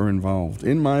land, are involved.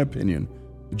 In my opinion,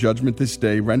 the judgment this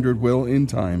day rendered will, in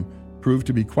time, prove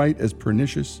to be quite as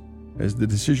pernicious as the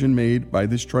decision made by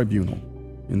this tribunal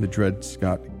in the Dred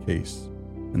Scott case,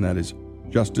 and that is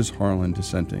Justice Harlan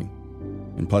dissenting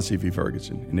in Plessy v.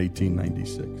 Ferguson in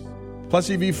 1896.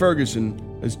 Plessy v.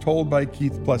 Ferguson, as told by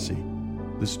Keith Plessy,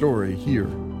 the story here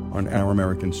on Our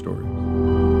American Stories.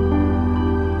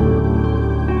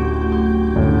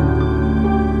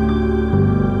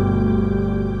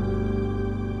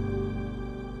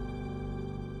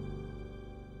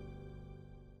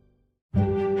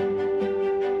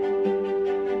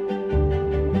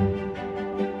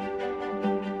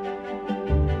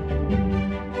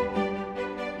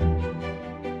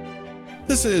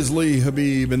 This is Lee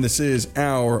Habib, and this is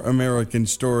Our American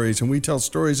Stories, and we tell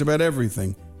stories about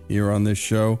everything here on this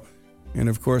show. And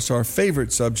of course, our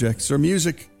favorite subjects are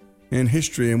music and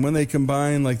history, and when they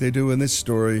combine like they do in this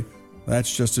story,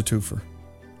 that's just a twofer.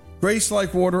 Grace,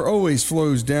 like water, always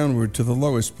flows downward to the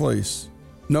lowest place.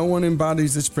 No one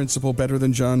embodies this principle better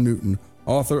than John Newton,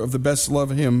 author of the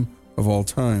best-loved hymn of all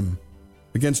time.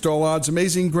 Against all odds,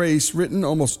 Amazing Grace, written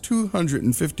almost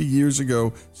 250 years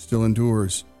ago, still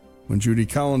endures. When Judy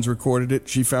Collins recorded it,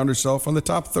 she found herself on the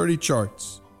top 30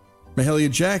 charts.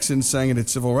 Mahalia Jackson sang it at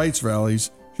civil rights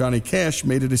rallies. Johnny Cash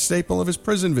made it a staple of his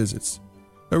prison visits.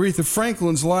 Aretha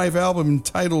Franklin's live album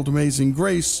entitled Amazing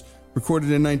Grace,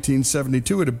 recorded in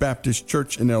 1972 at a Baptist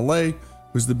church in L.A.,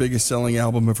 was the biggest-selling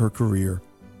album of her career.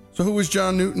 So who was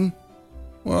John Newton?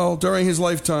 Well, during his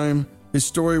lifetime, his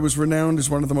story was renowned as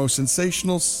one of the most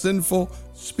sensational, sinful,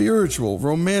 spiritual,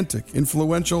 romantic,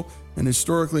 influential, and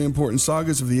historically important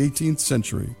sagas of the 18th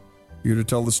century. Here to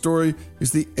tell the story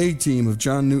is the A-team of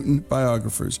John Newton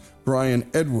biographers, Brian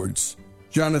Edwards,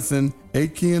 Jonathan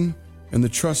Aitken, and the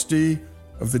trustee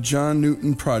of the John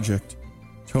Newton Project,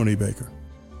 Tony Baker.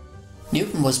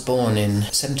 Newton was born in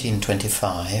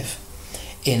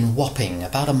 1725 in Wapping,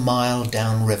 about a mile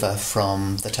downriver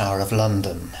from the Tower of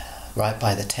London, right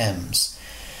by the Thames.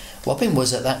 Wapping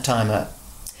was at that time a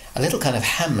little kind of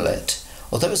hamlet,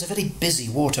 although it was a very busy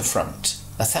waterfront.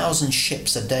 1,000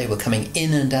 ships a day were coming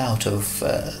in and out of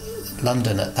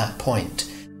London at that point.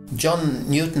 John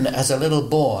Newton, as a little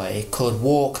boy, could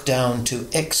walk down to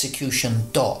Execution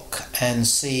Dock and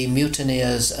see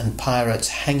mutineers and pirates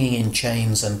hanging in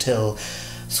chains until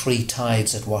 3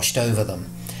 tides had washed over them.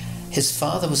 His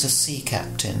father was a sea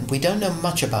captain. We don't know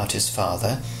much about his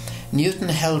father. Newton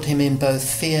held him in both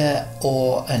fear,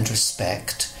 awe, and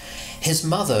respect. His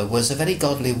mother was a very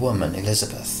godly woman,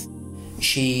 Elizabeth.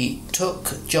 She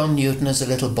took John Newton as a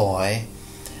little boy,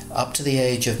 up to the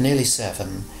age of nearly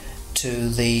 7, to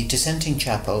the dissenting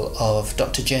chapel of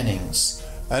Dr. Jennings.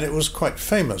 And it was quite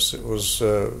famous. It was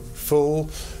full,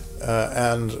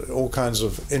 and all kinds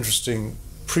of interesting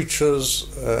preachers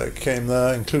came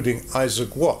there, including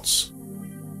Isaac Watts.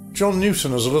 John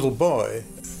Newton, as a little boy,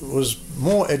 was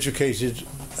more educated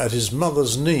at his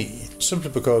mother's knee,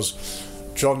 simply because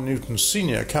John Newton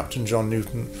Sr., Captain John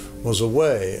Newton, was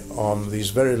away on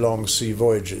these very long sea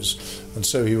voyages, and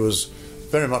so he was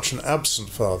very much an absent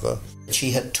father.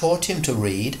 She had taught him to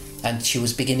read, and she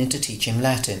was beginning to teach him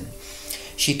Latin.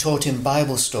 She taught him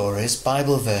Bible stories,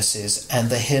 Bible verses, and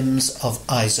the hymns of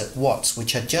Isaac Watts,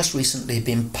 which had just recently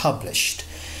been published,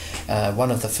 one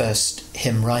of the first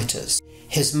hymn writers.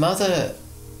 His mother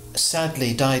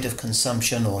sadly died of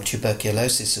consumption, or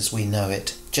tuberculosis as we know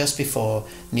it, just before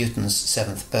Newton's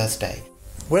 7th birthday.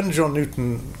 When John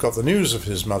Newton got the news of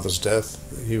his mother's death,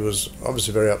 he was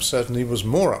obviously very upset, and he was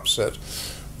more upset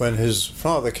when his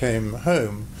father came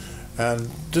home and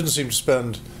didn't seem to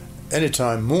spend any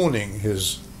time mourning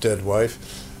his dead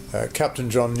wife. Captain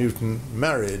John Newton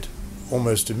married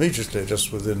almost immediately,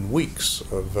 just within weeks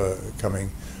of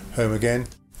coming home again.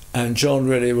 And John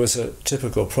really was a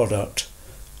typical product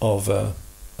of an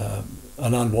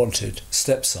unwanted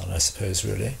stepson, I suppose,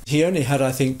 really. He only had,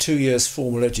 I think, 2 years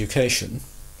formal education,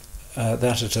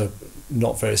 that at a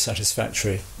not very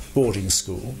satisfactory boarding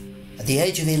school. At the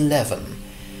age of 11,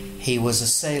 he was a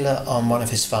sailor on one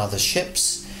of his father's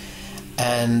ships,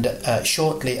 and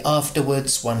shortly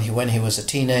afterwards, when he was a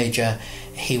teenager,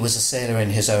 he was a sailor in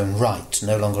his own right,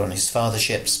 no longer on his father's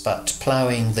ships, but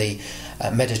ploughing the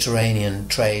Mediterranean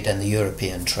trade and the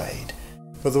European trade.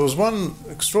 But there was one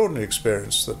extraordinary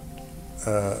experience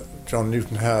that John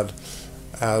Newton had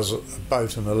as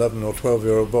about an 11 or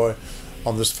 12-year-old boy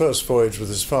on this first voyage with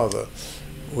his father,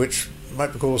 which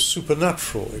might be called a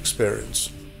supernatural experience.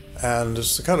 And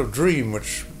it's the kind of dream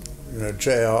which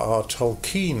J.R.R.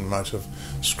 Tolkien might have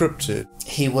scripted.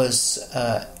 He was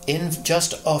in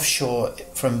just offshore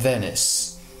from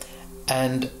Venice,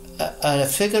 and a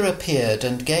figure appeared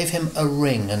and gave him a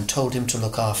ring and told him to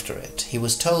look after it. He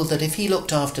was told that if he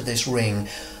looked after this ring,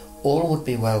 all would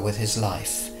be well with his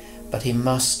life, but he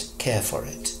must care for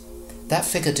it. That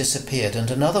figure disappeared, and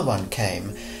another one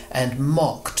came and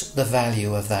mocked the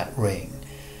value of that ring,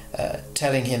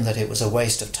 telling him that it was a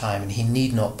waste of time and he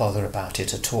need not bother about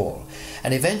it at all,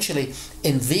 and eventually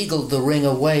inveigled the ring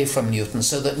away from Newton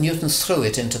so that Newton threw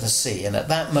it into the sea. And at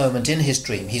that moment in his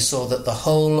dream he saw that the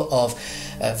whole of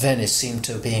Venice seemed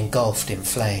to be engulfed in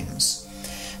flames.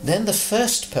 Then the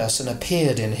first person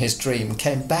appeared in his dream,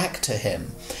 came back to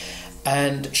him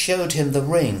and showed him the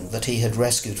ring that he had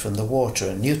rescued from the water,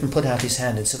 and Newton put out his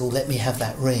hand and said, "Oh, let me have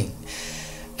that ring."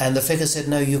 And the figure said,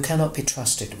 "No, you cannot be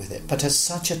trusted with it, but at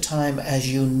such a time as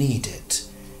you need it,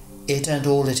 it and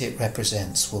all that it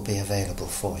represents will be available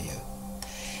for you."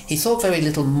 He thought very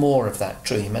little more of that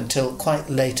dream until quite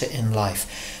later in life,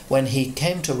 when he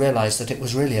came to realize that it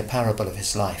was really a parable of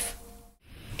his life.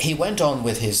 He went on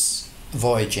with his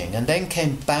voyaging and then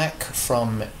came back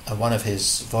from one of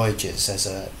his voyages as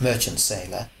a merchant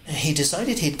sailor. He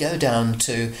decided he'd go down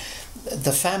to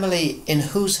the family in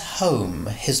whose home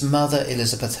his mother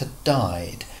Elizabeth had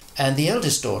died. And the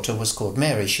eldest daughter was called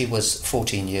Mary. She was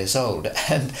 14 years old.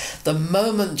 And the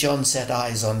moment John set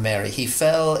eyes on Mary, he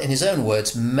fell, in his own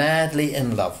words, madly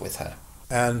in love with her.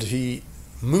 And he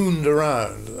mooned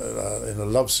around in a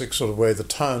lovesick sort of way the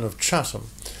town of Chatham.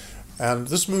 And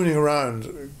this mooning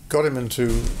around got him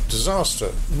into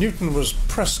disaster. Newton was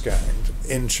press-ganged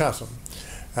in Chatham.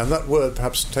 And that word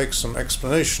perhaps takes some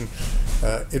explanation.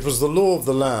 It was the law of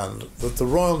the land that the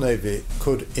Royal Navy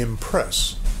could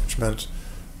impress, which meant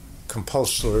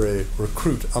compulsory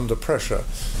recruit under pressure,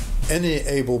 any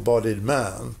able-bodied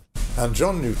man. And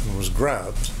John Newton was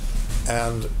grabbed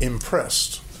and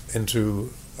impressed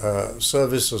into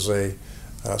service as a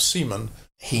seaman.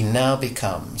 He now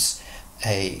becomes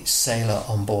a sailor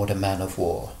on board a man of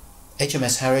war.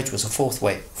 HMS Harwich was a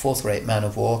fourth-rate man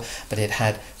of war, but it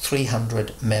had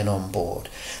 300 men on board.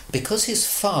 Because his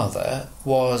father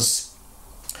was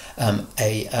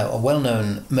a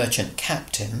well-known merchant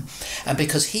captain, and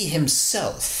because he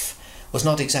himself was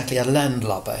not exactly a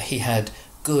landlubber, he had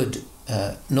good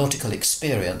nautical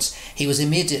experience, he was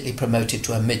immediately promoted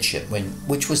to a midshipman,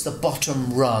 which was the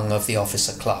bottom rung of the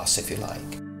officer class, if you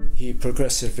like. He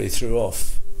progressively threw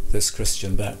off this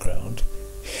Christian background.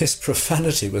 His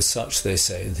profanity was such, they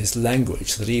say, in his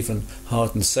language, that even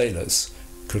hardened sailors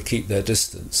could keep their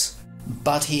distance.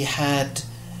 But he had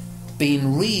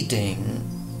been reading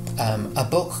a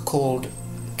book called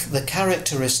The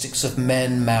Characteristics of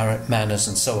Men, Manners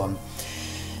and so on.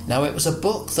 Now, it was a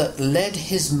book that led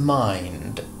his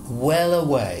mind well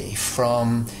away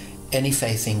from any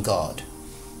faith in God,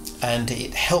 and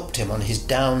it helped him on his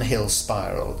downhill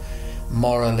spiral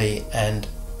morally and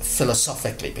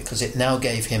philosophically, because it now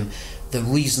gave him the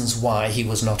reasons why he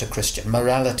was not a Christian.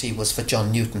 Morality was for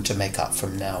John Newton to make up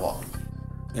from now on.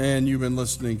 And you've been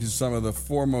listening to some of the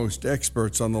foremost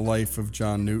experts on the life of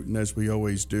John Newton, as we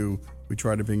always do. We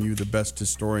try to bring you the best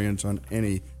historians on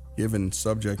any given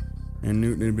subject. And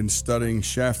Newton had been studying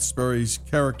Shaftesbury's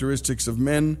characteristics of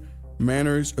men,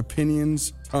 manners,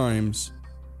 opinions, times,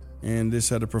 and this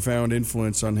had a profound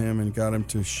influence on him and got him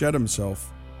to shed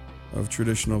himself of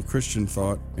traditional Christian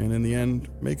thought and in the end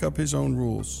make up his own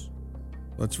rules.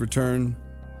 Let's return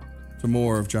to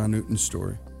more of John Newton's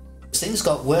story. Things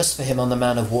got worse for him on the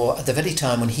man of war at the very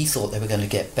time when he thought they were going to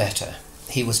get better.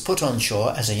 He was put on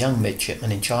shore as a young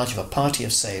midshipman in charge of a party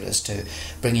of sailors to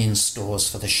bring in stores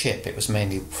for the ship. It was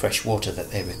mainly fresh water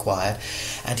that they required,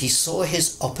 and he saw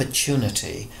his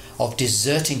opportunity of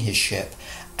deserting his ship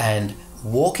and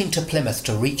walking to Plymouth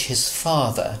to reach his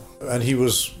father. And he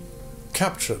was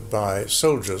captured by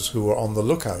soldiers who were on the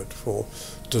lookout for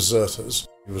deserters.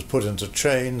 He was put into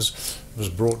chains, was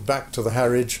brought back to the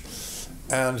Harwich,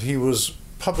 and he was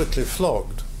publicly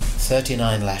flogged.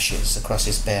 39 lashes across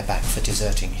his bare back for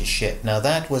deserting his ship. Now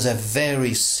that was a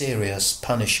very serious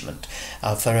punishment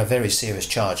for a very serious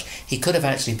charge. He could have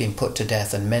actually been put to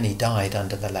death, and many died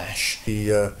under the lash.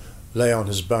 He lay on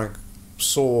his bunk,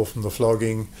 sore from the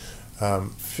flogging,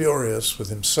 furious with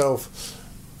himself,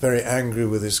 very angry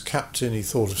with his captain. He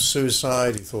thought of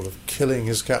suicide, he thought of killing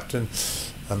his captain,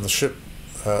 and the ship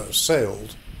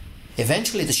sailed.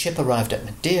 Eventually the ship arrived at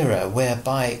Madeira, where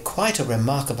by quite a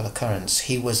remarkable occurrence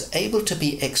he was able to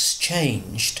be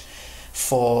exchanged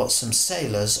for some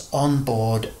sailors on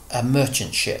board a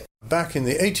merchant ship. Back in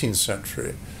the 18th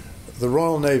century, the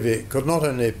Royal Navy could not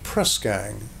only press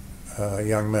gang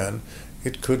young men,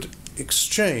 it could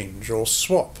exchange or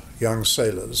swap young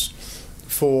sailors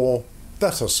for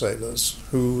better sailors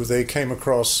who they came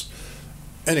across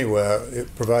anywhere,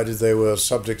 provided they were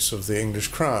subjects of the English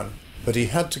crown. But he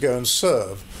had to go and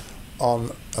serve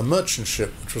on a merchant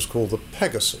ship which was called the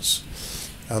Pegasus.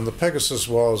 And the Pegasus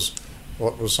was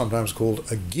what was sometimes called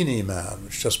a Guinea man,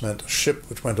 which just meant a ship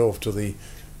which went off to the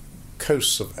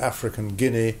coasts of African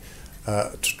Guinea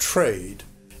to trade.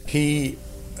 He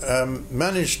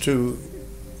managed to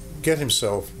get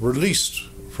himself released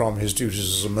from his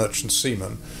duties as a merchant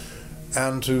seaman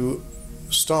and to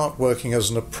start working as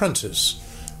an apprentice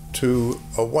to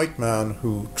a white man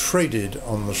who traded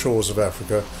on the shores of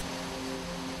Africa.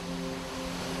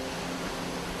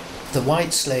 The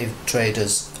white slave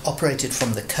traders operated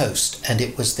from the coast, and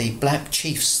it was the black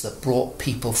chiefs that brought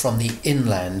people from the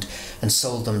inland and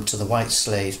sold them to the white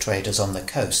slave traders on the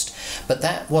coast. But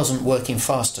that wasn't working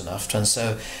fast enough, and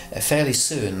so fairly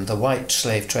soon the white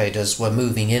slave traders were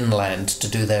moving inland to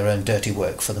do their own dirty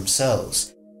work for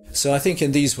themselves. So I think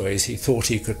in these ways he thought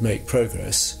he could make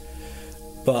progress.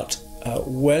 But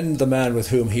when the man with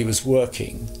whom he was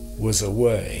working was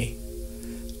away,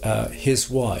 his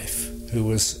wife, who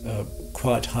was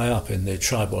quite high up in the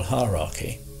tribal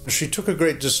hierarchy, she took a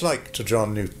great dislike to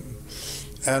John Newton,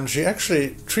 and she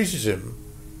actually treated him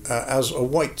as a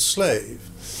white slave.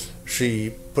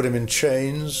 She put him in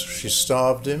chains, she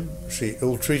starved him, she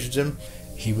ill-treated him.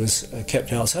 He was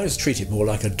kept outside. He was treated more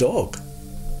like a dog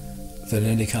than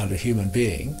any kind of human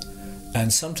being.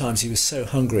 And sometimes he was so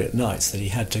hungry at nights that he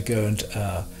had to go and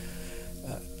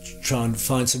try and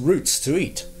find some roots to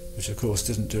eat, which of course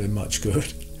didn't do him much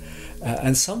good.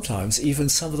 And sometimes even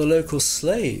some of the local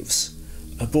slaves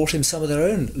brought him some of their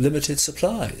own limited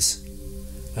supplies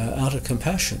out of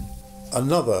compassion.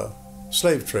 Another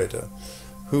slave trader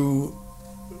who,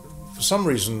 for some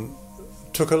reason,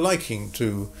 took a liking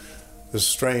to this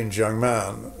strange young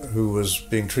man who was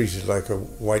being treated like a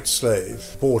white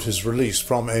slave, bought his release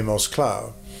from Amos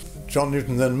Clow. John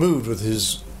Newton then moved with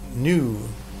his new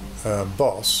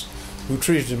boss, who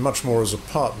treated him much more as a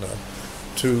partner,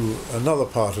 to another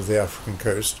part of the African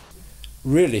coast.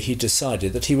 Really, he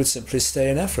decided that he would simply stay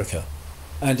in Africa.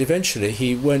 And eventually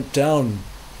he went down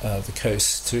the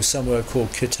coast to somewhere called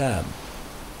Kitam.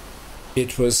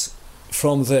 It was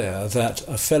from there that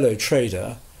a fellow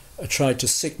trader tried to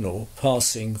signal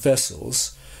passing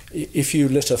vessels. If you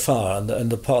lit a fire and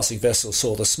the passing vessel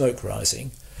saw the smoke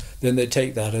rising, then they'd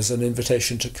take that as an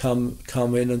invitation to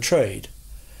come in and trade.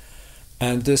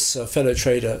 And this fellow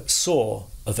trader saw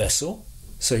a vessel,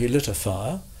 so he lit a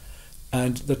fire,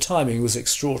 and the timing was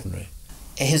extraordinary.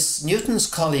 Newton's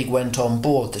colleague went on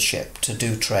board the ship to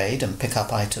do trade and pick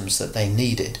up items that they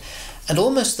needed, and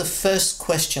almost the first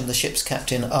question the ship's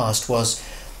captain asked was,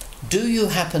 "Do you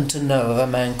happen to know of a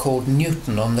man called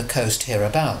Newton on the coast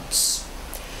hereabouts?"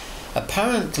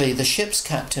 Apparently the ship's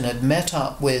captain had met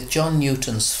up with John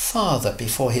Newton's father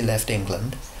before he left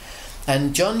England,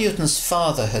 and John Newton's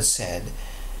father had said,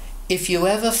 "If you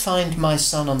ever find my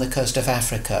son on the coast of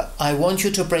Africa, I want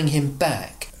you to bring him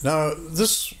back." Now,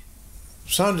 this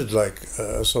sounded like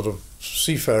a sort of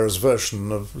seafarer's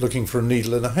version of looking for a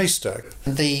needle in a haystack.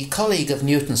 The colleague of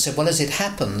Newton said, "Well, as it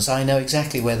happens, I know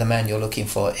exactly where the man you're looking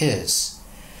for is."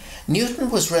 Newton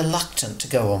was reluctant to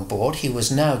go on board. He was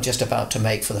now just about to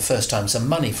make for the first time some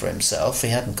money for himself. He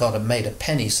hadn't made a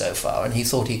penny so far, and he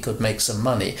thought he could make some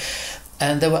money.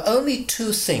 And there were only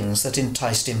two things that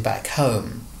enticed him back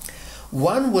home.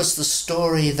 One was the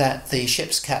story that the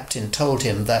ship's captain told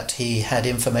him that he had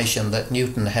information that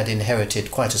Newton had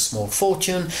inherited quite a small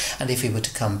fortune, and if he were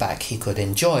to come back he could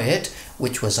enjoy it,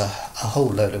 which was a whole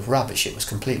load of rubbish. It was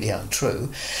completely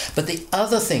untrue. But the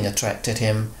other thing attracted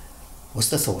him was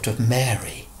the thought of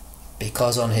Mary,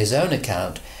 because on his own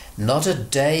account, not a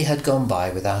day had gone by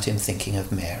without him thinking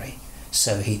of Mary.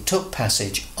 So he took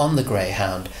passage on the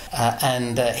Greyhound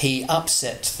and he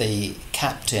upset the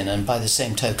captain and by the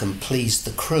same token pleased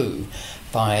the crew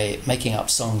by making up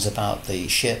songs about the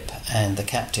ship and the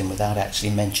captain without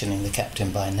actually mentioning the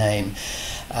captain by name.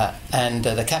 And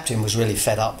the captain was really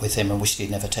fed up with him and wished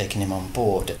he'd never taken him on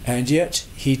board. And yet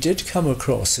he did come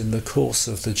across in the course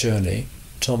of the journey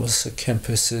Thomas à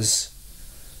Kempis's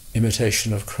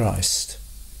Imitation of Christ.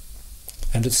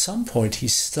 And at some point he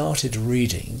started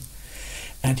reading,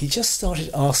 and he just started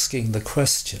asking the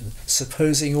question,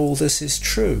 supposing all this is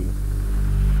true.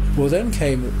 Well, then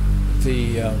came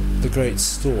the great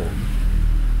storm,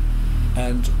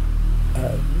 and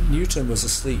Newton was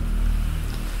asleep,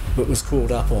 but was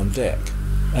called up on deck,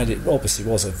 and it obviously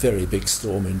was a very big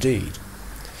storm indeed.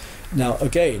 Now,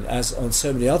 again, as on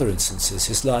so many other instances,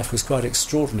 his life was quite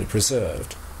extraordinarily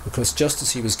preserved, because just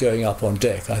as he was going up on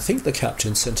deck, I think the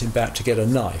captain sent him back to get a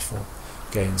knife or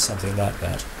gain something like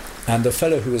that. And the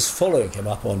fellow who was following him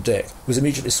up on deck was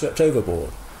immediately swept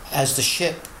overboard. As the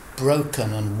ship,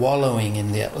 broken and wallowing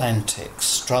in the Atlantic,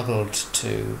 struggled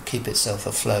to keep itself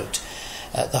afloat,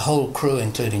 the whole crew,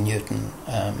 including Newton,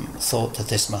 thought that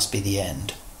this must be the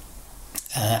end.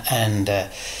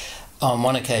 On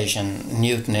one occasion,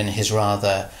 Newton, in his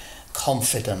rather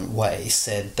confident way,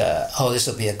 said, this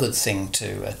will be a good thing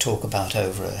to talk about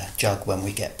over a jug when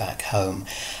we get back home.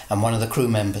 And one of the crew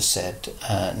members said,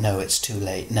 no, it's too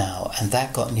late now. And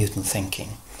that got Newton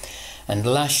thinking. And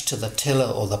lashed to the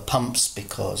tiller or the pumps,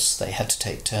 because they had to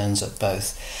take turns at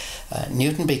both,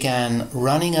 Newton began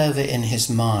running over in his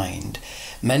mind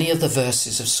many of the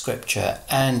verses of Scripture,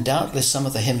 and doubtless some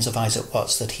of the hymns of Isaac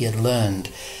Watts that he had learned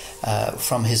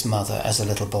from his mother as a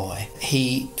little boy.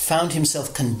 He found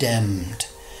himself condemned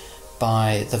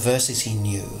by the verses he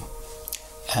knew,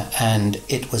 and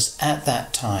it was at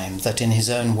that time that, in his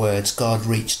own words, God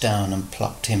reached down and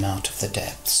plucked him out of the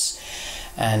depths.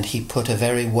 And he put a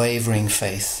very wavering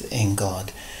faith in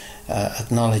God,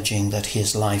 acknowledging that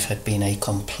his life had been a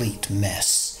complete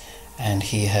mess, and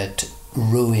he had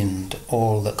ruined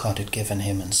all that God had given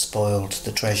him and spoiled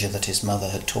the treasure that his mother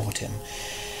had taught him.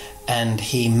 And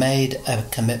he made a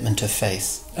commitment of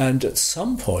faith. And at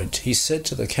some point he said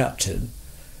to the captain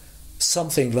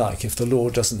something like, if the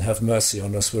Lord doesn't have mercy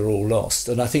on us, we're all lost.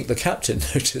 And I think the captain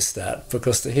noticed that,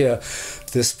 because to hear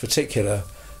this particular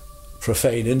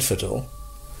profane infidel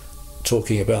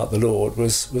talking about the Lord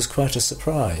was quite a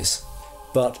surprise.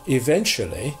 But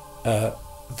eventually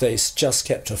they just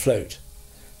kept afloat,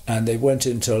 and they went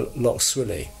into Lough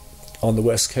Swilly on the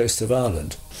west coast of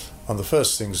Ireland. One of the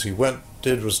first things he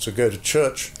did was to go to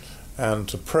church and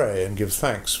to pray and give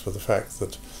thanks for the fact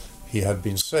that he had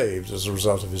been saved as a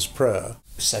result of his prayer.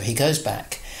 So he goes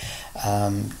back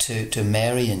to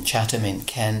Mary in Chatham in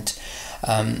Kent,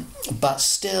 but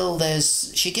still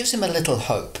she gives him a little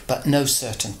hope, but no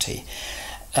certainty.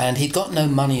 And he'd got no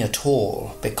money at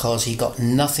all, because he got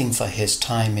nothing for his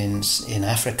time in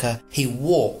Africa. He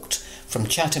walked from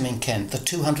Chatham in Kent, the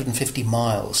 250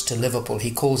 miles to Liverpool.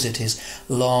 He calls it his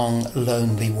long,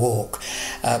 lonely walk,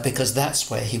 because that's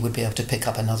where he would be able to pick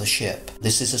up another ship.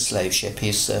 This is a slave ship.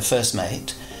 He's first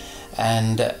mate.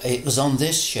 And it was on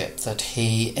this ship that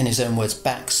he, in his own words,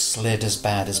 backslid as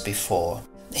bad as before.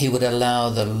 He would allow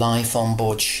the life on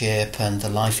board ship and the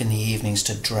life in the evenings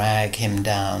to drag him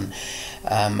down.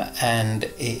 And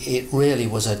it really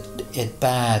was a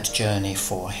bad journey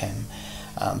for him.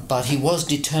 But he was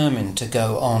determined to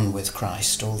go on with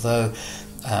Christ, although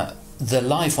the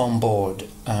life on board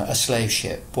a slave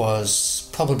ship was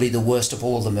probably the worst of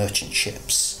all the merchant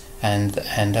ships, and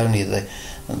only the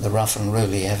rough and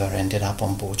unruly ever ended up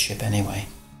on board ship anyway.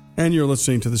 And you're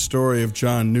listening to the story of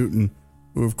John Newton,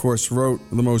 who of course wrote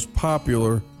the most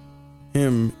popular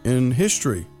hymn in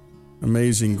history,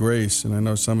 Amazing Grace. And I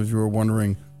know some of you are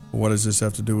wondering, well, what does this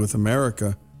have to do with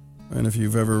America? And if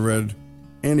you've ever read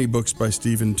any books by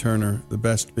Stephen Turner, the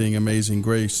best being Amazing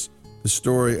Grace, the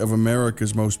story of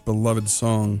America's most beloved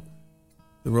song,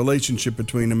 the relationship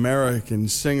between American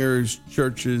singers,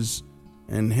 churches,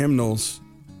 and hymnals,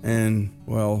 and,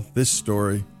 well, this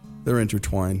story, they're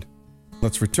intertwined.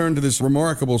 Let's return to this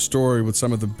remarkable story with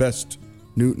some of the best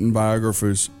Newton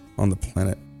biographers on the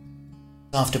planet.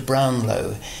 After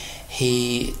Brownlow,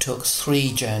 he took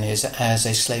 3 journeys as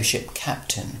a slave ship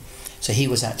captain. So he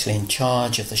was actually in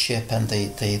charge of the ship and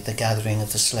the gathering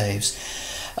of the slaves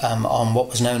on what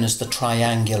was known as the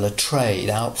triangular trade,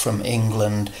 out from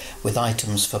England with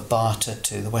items for barter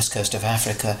to the west coast of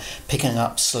Africa, picking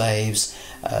up slaves,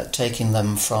 taking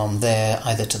them from there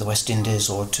either to the West Indies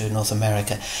or to North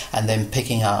America, and then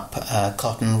picking up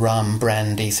cotton, rum,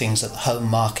 brandy, things that the home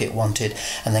market wanted,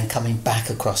 and then coming back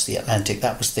across the Atlantic.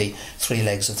 That was the 3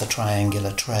 legs of the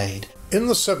triangular trade. In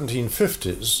the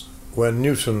 1750s, when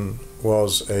Newton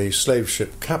was a slave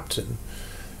ship captain,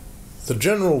 the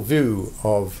general view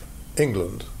of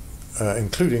England,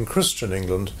 including Christian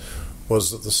England,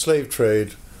 was that the slave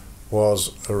trade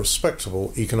was a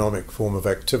respectable economic form of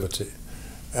activity.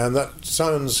 And that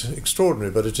sounds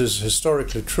extraordinary, but it is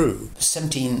historically true.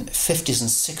 1750s and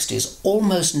 60s,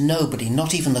 almost nobody,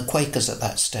 not even the Quakers at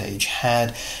that stage,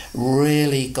 had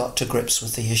really got to grips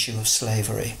with the issue of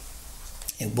slavery.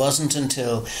 It wasn't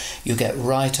until you get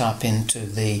right up into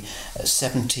the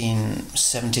 1770s,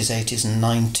 80s and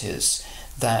 90s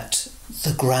that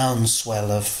the groundswell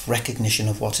of recognition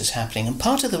of what is happening. And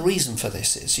part of the reason for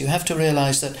this is you have to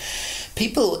realise that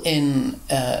people in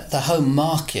the home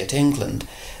market, England,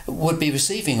 would be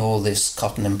receiving all this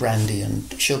cotton and brandy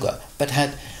and sugar, but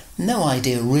had no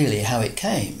idea really how it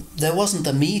came. There wasn't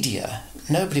the media.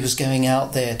 Nobody was going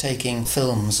out there taking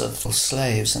films of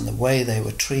slaves and the way they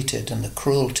were treated and the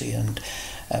cruelty and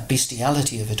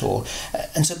bestiality of it all.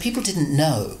 And so people didn't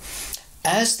know.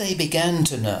 As they began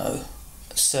to know,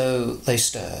 so they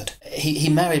stirred. He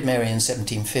married Mary in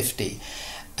 1750,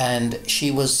 and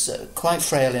she was quite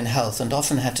frail in health and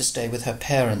often had to stay with her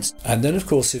parents. And then, of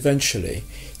course, eventually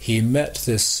he met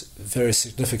this very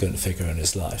significant figure in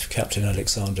his life, Captain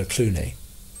Alexander Cluny,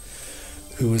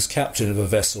 who was captain of a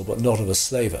vessel but not of a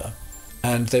slaver,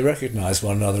 and they recognised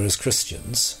one another as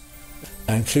Christians,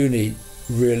 and Cluny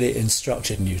really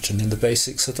instructed Newton in the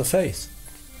basics of the faith.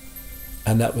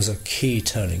 And that was a key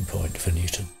turning point for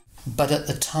Newton. But at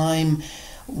the time,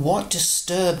 what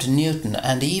disturbed Newton,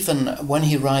 and even when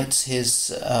he writes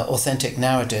his authentic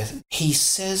narrative, he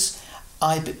says,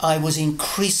 I was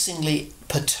increasingly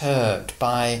perturbed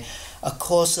by a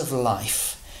course of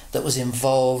life that was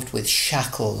involved with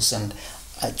shackles and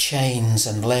chains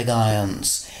and leg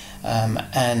irons.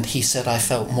 And he said, I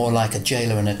felt more like a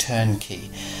jailer and a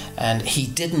turnkey. And he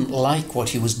didn't like what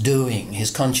he was doing. His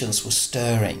conscience was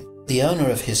stirring. The owner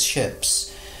of his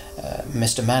ships,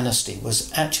 Mr. Manasty,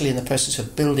 was actually in the process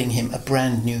of building him a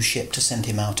brand new ship to send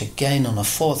him out again on a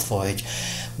fourth voyage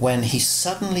when he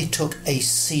suddenly took a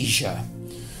seizure.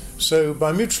 So,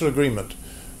 by mutual agreement,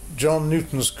 John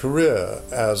Newton's career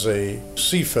as a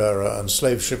seafarer and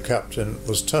slave ship captain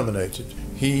was terminated.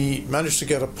 He managed to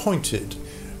get appointed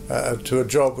to a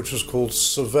job which was called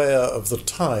Surveyor of the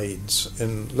Tides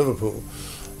in Liverpool.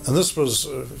 And this was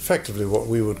effectively what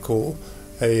we would call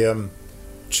a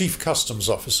chief customs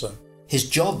officer. His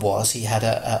job was he had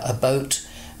a boat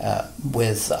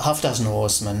with half a dozen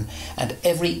oarsmen, and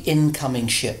every incoming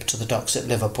ship to the docks at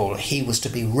Liverpool, he was to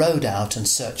be rowed out and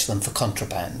search them for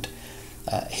contraband.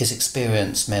 His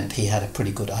experience meant he had a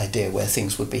pretty good idea where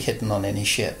things would be hidden on any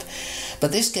ship.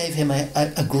 But this gave him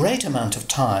a great amount of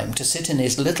time to sit in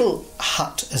his little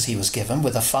hut, as he was given,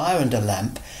 with a fire and a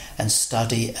lamp, and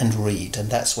study and read. And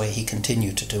that's where he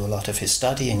continued to do a lot of his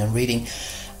studying and reading,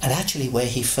 and actually where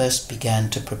he first began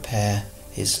to prepare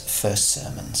his first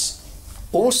sermons.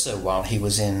 Also, while he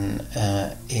was in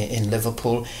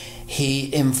Liverpool,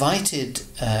 he invited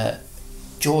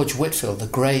George Whitefield, the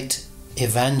great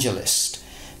evangelist,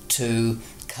 to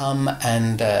come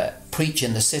and preach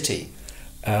in the city.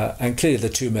 And clearly the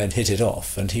two men hit it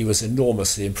off, and he was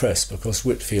enormously impressed because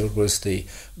Whitefield was the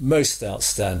most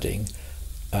outstanding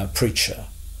preacher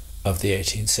of the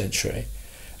 18th century.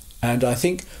 And I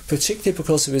think particularly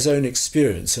because of his own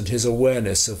experience and his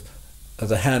awareness of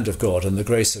the hand of God and the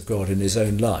grace of God in his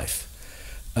own life,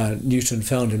 Newton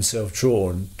found himself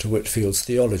drawn to Whitefield's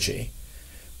theology,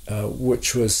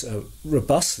 which was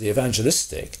robustly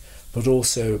evangelistic, but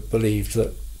also believed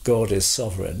that God is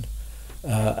sovereign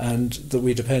and that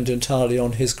we depend entirely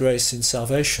on his grace in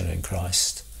salvation in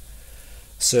Christ.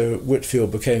 So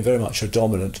Whitefield became very much a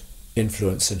dominant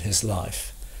influence in his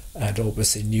life, and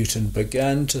obviously Newton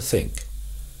began to think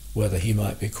whether he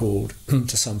might be called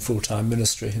to some full-time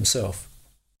ministry himself.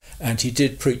 And he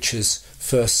did preach his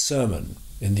first sermon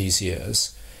in these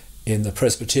years in the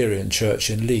Presbyterian Church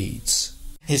in Leeds.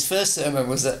 His first sermon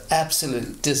was an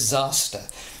absolute disaster.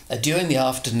 During the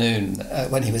afternoon,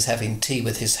 when he was having tea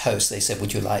with his host, they said,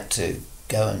 would you like to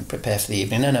go and prepare for the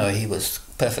evening? No, he was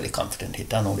perfectly confident. He'd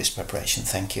done all his preparation,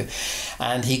 thank you.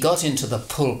 And he got into the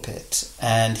pulpit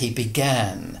and he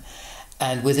began.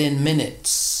 And within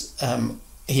minutes,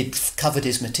 he'd covered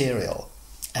his material.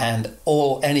 And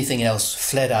anything else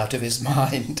fled out of his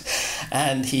mind.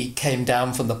 And he came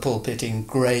down from the pulpit in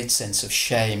great sense of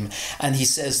shame. And he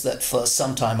says that for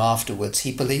some time afterwards,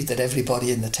 he believed that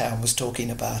everybody in the town was talking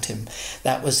about him.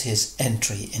 That was his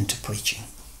entry into preaching.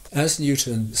 As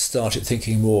Newton started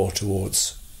thinking more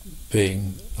towards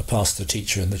being a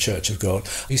pastor-teacher in the Church of God,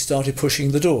 he started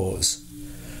pushing the doors.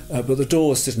 But the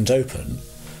doors didn't open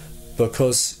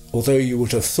because although you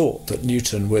would have thought that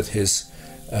Newton, with his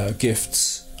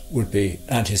gifts would be,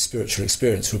 and his spiritual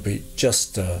experience would be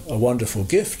just a wonderful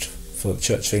gift for the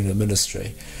Church of England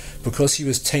ministry, because he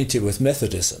was tainted with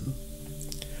Methodism,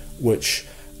 which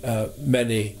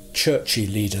many churchy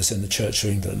leaders in the Church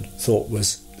of England thought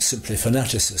was simply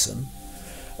fanaticism.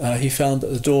 He found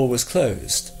that the door was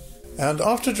closed. And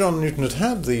after John Newton had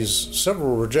had these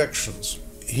several rejections,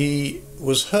 he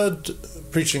was heard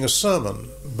preaching a sermon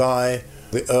by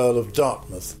the Earl of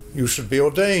Dartmouth. You should be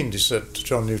ordained, he said to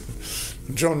John Newton.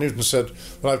 And John Newton said,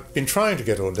 well, I've been trying to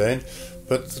get ordained,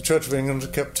 but the Church of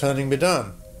England kept turning me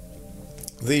down.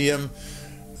 The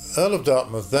Earl of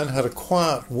Dartmouth then had a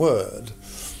quiet word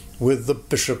with the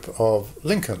Bishop of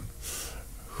Lincoln,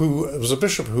 who was a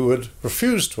bishop who had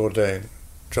refused to ordain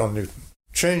John Newton.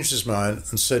 changed his mind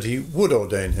and said he would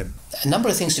ordain him. A number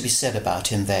of things to be said about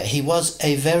him there. He was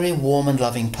a very warm and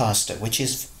loving pastor, which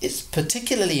is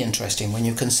particularly interesting when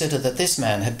you consider that this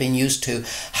man had been used to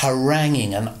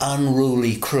haranguing an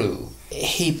unruly crew.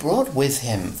 He brought with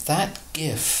him that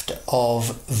gift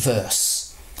of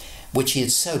verse, which he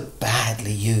had so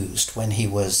badly used when he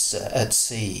was at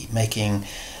sea, making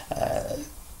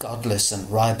godless and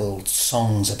ribald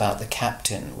songs about the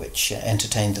captain, which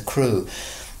entertained the crew.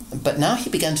 But now he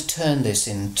began to turn this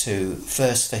into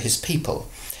verse for his people.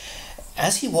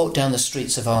 As he walked down the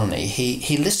streets of Olney,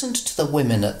 he listened to the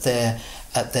women at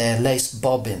their lace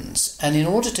bobbins, and in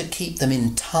order to keep them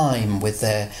in time with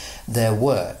their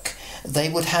work, they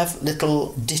would have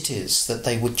little ditties that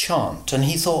they would chant. And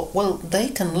he thought, well, they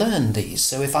can learn these,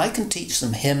 so if I can teach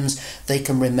them hymns, they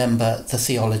can remember the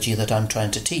theology that I'm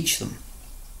trying to teach them.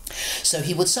 So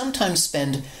he would sometimes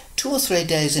spend 2 or 3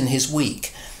 days in his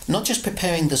week not just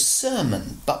preparing the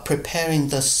sermon, but preparing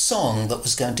the song that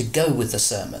was going to go with the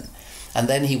sermon. And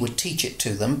then he would teach it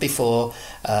to them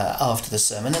after the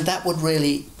sermon, and that would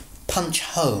really punch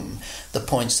home the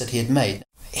points that he had made.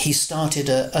 He started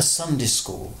a Sunday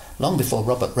school, long before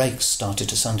Robert Raikes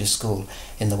started a Sunday school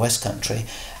in the West Country,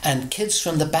 and kids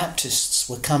from the Baptists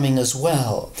were coming as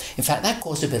well. In fact, that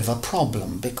caused a bit of a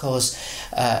problem, because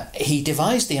he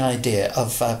devised the idea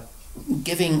of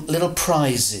giving little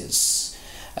prizes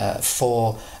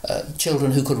for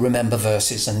children who could remember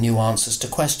verses and knew answers to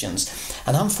questions.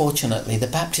 And unfortunately, the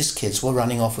Baptist kids were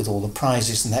running off with all the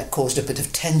prizes, and that caused a bit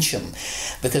of tension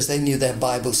because they knew their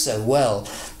Bible so well.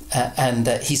 And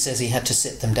he says he had to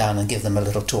sit them down and give them a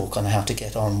little talk on how to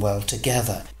get on well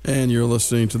together. And you're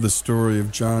listening to the story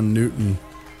of John Newton,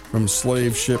 from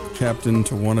slave ship captain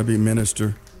to wannabe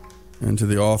minister, and to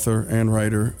the author and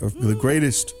writer of the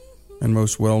greatest and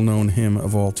most well-known hymn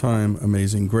of all time,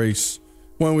 Amazing Grace.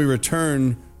 When we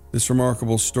return, this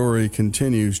remarkable story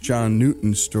continues, John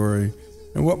Newton's story.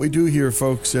 And what we do here,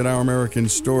 folks, at Our American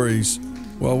Stories,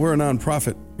 well, we're a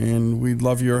nonprofit, and we'd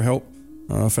love your help,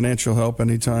 financial help,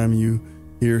 anytime you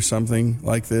hear something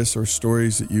like this or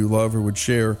stories that you love or would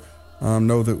share.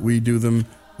 Know that we do them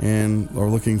and are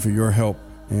looking for your help,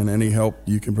 and any help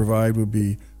you can provide would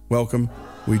be welcome.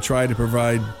 We try to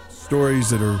provide stories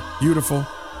that are beautiful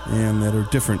and that are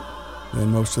different than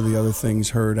most of the other things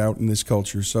heard out in this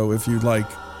culture. So if you'd like,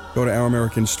 go to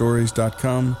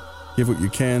ouramericanstories.com, give what you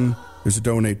can. There's a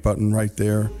donate button right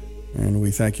there, and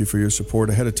we thank you for your support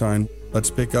ahead of time.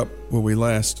 Let's pick up where we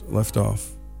last left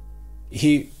off.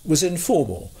 He was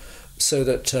informal, so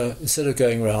that instead of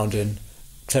going around in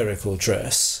clerical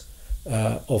dress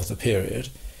of the period,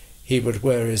 he would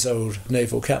wear his old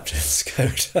naval captain's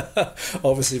coat,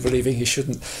 obviously believing he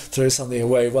shouldn't throw something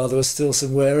away while there was still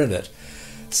some wear in it.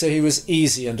 So he was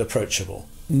easy and approachable.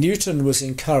 Newton was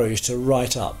encouraged to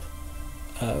write up,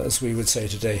 as we would say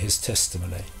today, his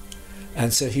testimony.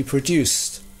 And so he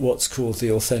produced what's called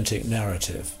the authentic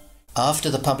narrative. After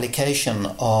the publication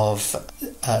of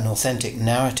an authentic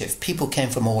narrative, people came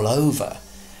from all over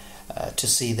to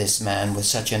see this man with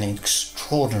such an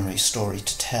extraordinary story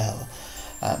to tell.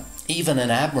 Even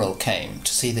an admiral came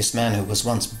to see this man who was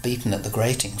once beaten at the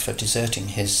grating for deserting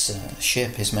his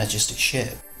ship, His Majesty's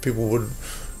ship. People would,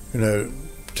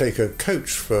 take a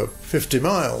coach for 50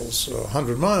 miles or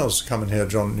 100 miles to come and hear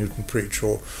John Newton preach,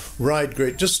 or ride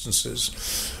great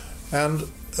distances. And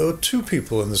there were 2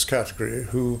 people in this category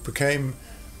who became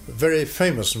very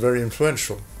famous and very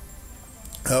influential.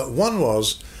 One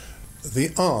was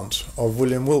the aunt of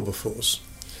William Wilberforce.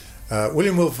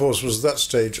 William Wilberforce was at that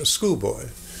stage a schoolboy,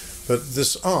 but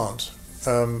this aunt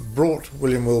brought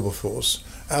William Wilberforce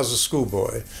as a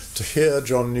schoolboy to hear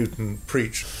John Newton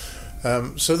preach.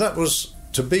 So that was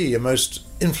to be a most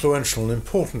influential and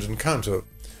important encounter.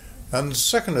 And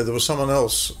secondly, there was someone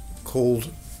else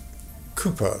called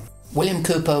Cooper. William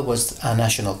Cooper was our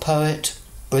national poet,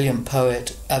 brilliant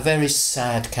poet, a very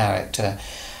sad character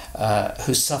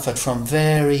who suffered from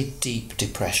very deep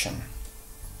depression.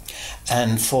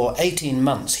 And for 18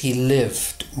 months he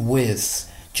lived with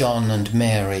John and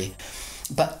Mary.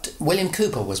 But William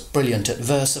Cooper was brilliant at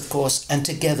verse, of course, and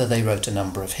together they wrote a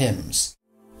number of hymns.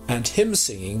 And hymn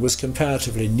singing was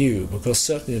comparatively new, because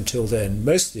certainly until then,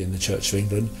 mostly in the Church of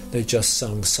England, they just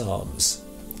sung psalms.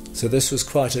 So this was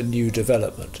quite a new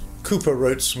development. Cooper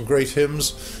wrote some great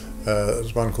hymns.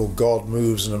 There's one called God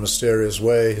Moves in a Mysterious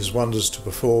Way, His Wonders to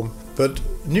Perform. But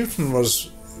Newton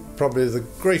was probably the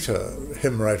greater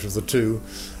hymn writer of the two,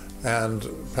 and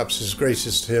perhaps his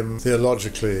greatest hymn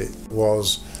theologically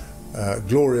was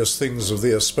Glorious Things of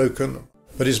Thee Are Spoken.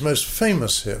 But his most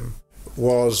famous hymn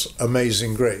was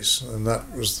Amazing Grace, and that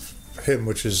was the hymn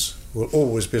which will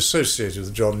always be associated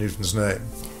with John Newton's name.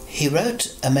 He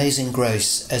wrote Amazing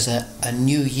Grace as a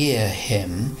New Year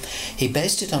hymn. He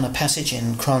based it on a passage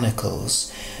in Chronicles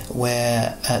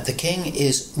where the king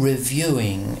is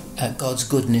reviewing God's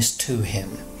goodness to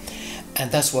him. And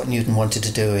that's what Newton wanted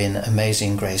to do in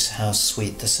Amazing Grace, how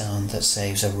sweet the sound that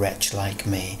saves a wretch like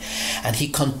me. And he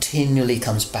continually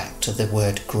comes back to the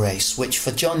word grace, which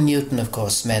for John Newton, of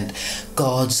course, meant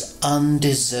God's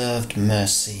undeserved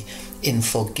mercy in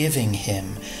forgiving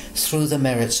him through the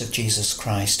merits of Jesus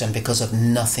Christ and because of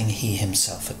nothing he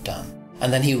himself had done.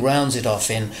 And then he rounds it off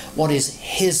in what is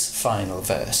his final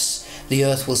verse. The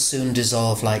earth will soon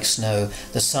dissolve like snow,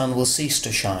 the sun will cease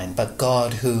to shine, but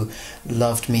God who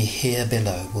loved me here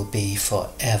below will be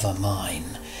forever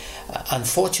mine.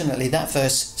 Unfortunately, that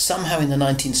verse somehow in the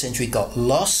 19th century got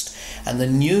lost, and the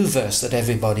new verse that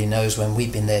everybody knows when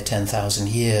we've been there 10,000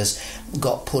 years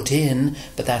got put in,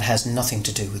 but that has nothing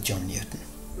to do with John Newton.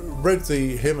 Wrote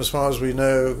the hymn, as far as we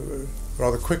know,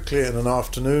 rather quickly in an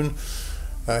afternoon.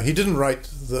 He didn't write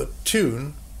the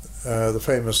tune. The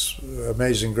famous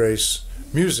Amazing Grace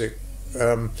music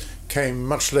came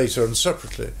much later and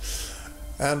separately.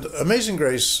 And Amazing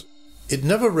Grace, it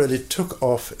never really took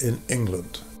off in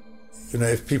England. You know,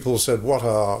 if people said, what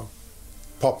are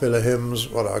popular hymns,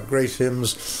 what are great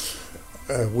hymns,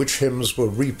 which hymns were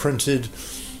reprinted,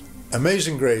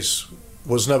 Amazing Grace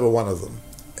was never one of them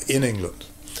in England.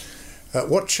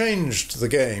 What changed the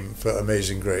game for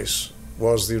Amazing Grace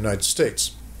was the United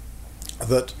States.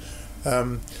 That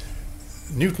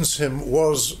Newton's hymn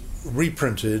was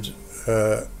reprinted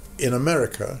in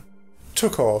America,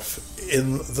 took off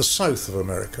in the south of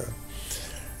America,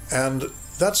 and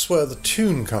that's where the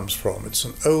tune comes from. It's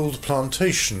an old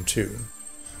plantation tune.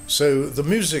 So the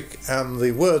music and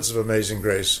the words of Amazing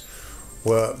Grace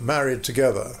were married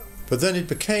together, but then it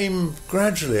became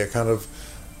gradually a kind of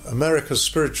America's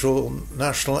spiritual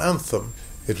national anthem.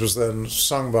 It was then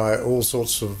sung by all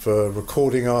sorts of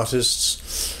recording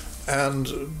artists, and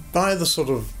by the sort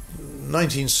of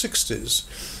 1960s,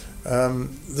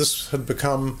 this had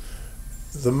become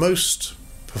the most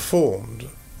performed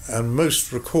and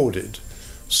most recorded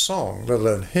song, let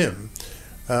alone hymn,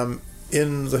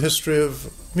 in the history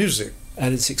of music.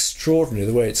 And it's extraordinary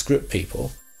the way it's gripped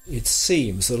people. It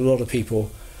seems that a lot of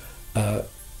people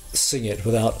sing it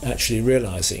without actually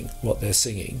realising what they're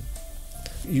singing.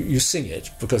 You sing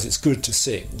it because it's good to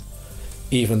sing,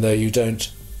 even though you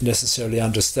don't necessarily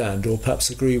understand or perhaps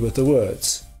agree with the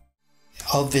words.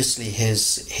 Obviously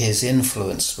his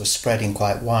influence was spreading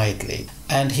quite widely,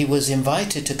 and he was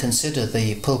invited to consider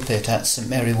the pulpit at St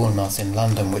Mary Woolnoth in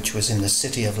London, which was in the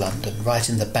city of London, right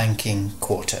in the banking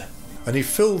quarter. And he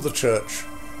filled the church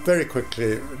very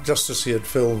quickly, just as he had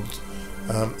filled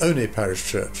Oney Parish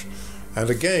Church. And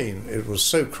again, it was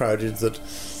so crowded that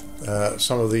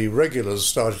some of the regulars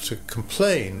started to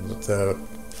complain that their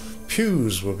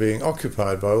pews were being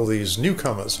occupied by all these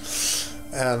newcomers.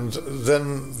 And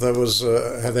then there was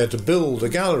they had to build a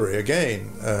gallery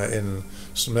again in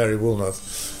St Mary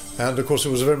Woolnoth, and of course it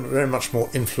was a very, very much more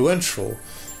influential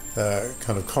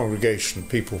kind of congregation,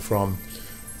 people from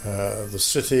the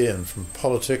city and from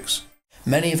politics.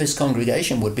 Many of his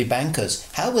congregation would be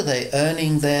bankers. How were they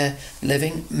earning their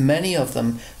living? Many of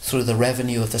them through the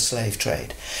revenue of the slave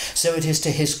trade. So it is to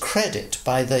his credit,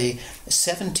 by the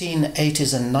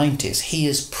 1780s and 90s, he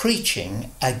is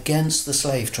preaching against the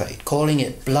slave trade, calling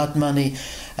it blood money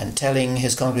and telling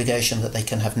his congregation that they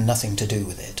can have nothing to do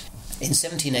with it. In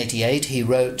 1788, he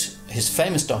wrote his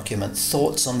famous document,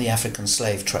 Thoughts on the African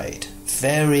Slave Trade.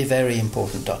 Very, very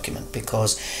important document,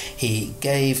 because he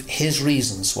gave his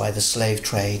reasons why the slave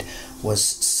trade was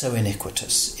so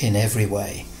iniquitous in every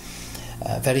way.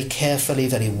 Very carefully,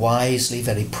 very wisely,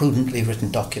 very prudently written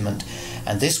document.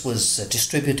 And this was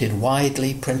distributed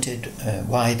widely, printed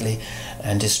widely,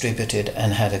 and distributed,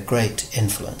 and had a great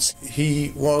influence.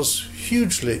 He was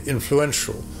hugely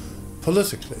influential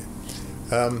politically.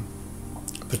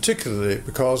 Particularly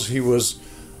because he was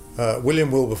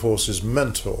William Wilberforce's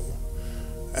mentor,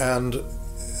 and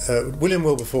William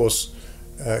Wilberforce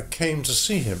came to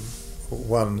see him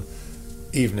one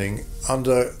evening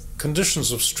under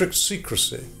conditions of strict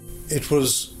secrecy. It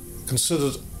was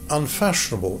considered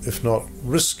unfashionable, if not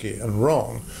risky and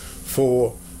wrong,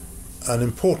 for an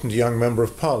important young member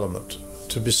of Parliament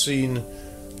to be seen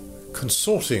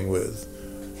consorting with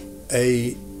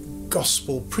a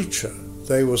gospel preacher.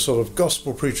 They were sort of,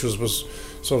 gospel preachers was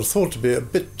sort of thought to be a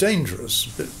bit dangerous,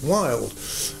 a bit wild,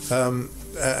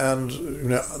 and you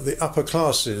know, the upper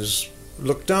classes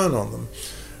looked down on them.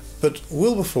 But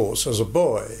Wilberforce, as a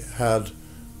boy, had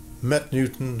met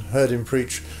Newton, heard him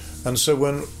preach, and so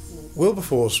when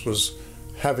Wilberforce was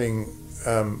having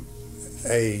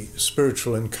a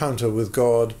spiritual encounter with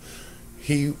God.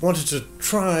 He wanted to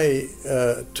try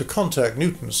to contact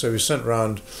Newton, so he sent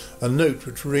round a note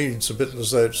which reads a bit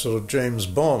as though it's sort of James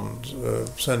Bond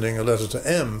sending a letter to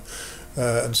M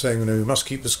and saying, we must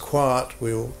keep this quiet,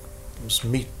 we must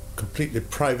meet completely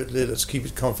privately, let's keep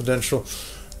it confidential.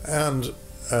 And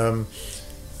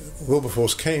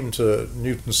Wilberforce came to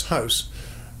Newton's house,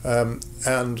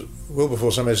 and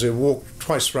Wilberforce, I may say, walked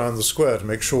twice round the square to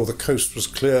make sure the coast was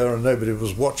clear and nobody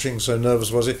was watching, so nervous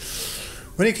was he.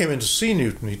 When he came in to see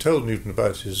Newton, he told Newton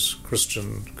about his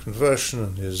Christian conversion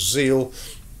and his zeal,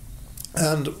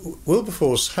 and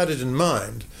Wilberforce had it in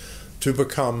mind to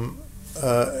become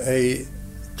a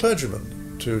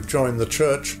clergyman, to join the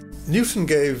church. Newton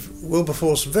gave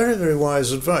Wilberforce very, very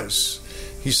wise advice.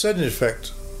 He said, in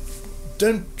effect,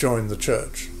 don't join the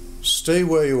church, stay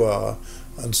where you are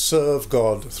and serve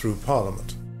God through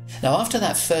Parliament. Now, after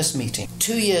that first meeting,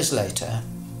 2 years later,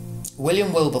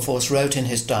 William Wilberforce wrote in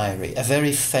his diary a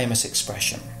very famous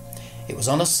expression. It was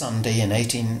on a Sunday in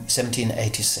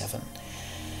 1787,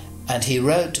 and he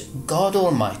wrote, "God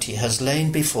Almighty has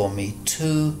lain before me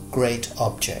two great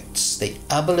objects, the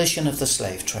abolition of the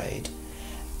slave trade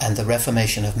and the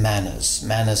reformation of manners."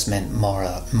 Manners meant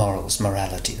morals,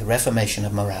 morality, the reformation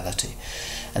of morality.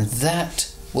 And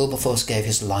that Wilberforce gave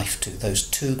his life to, those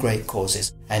two great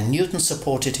causes, and Newton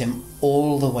supported him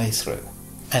all the way through.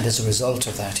 And as a result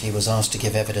of that, he was asked to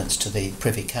give evidence to the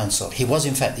Privy Council. He was,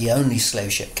 in fact, the only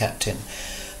slave ship captain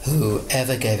who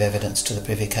ever gave evidence to the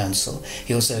Privy Council.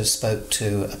 He also spoke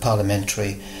to a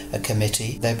parliamentary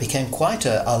committee. There became quite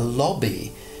a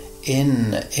lobby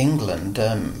in England,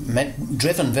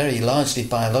 driven very largely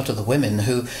by a lot of the women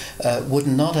who would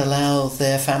not allow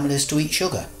their families to eat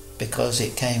sugar because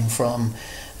it came from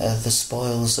the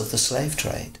spoils of the slave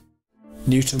trade.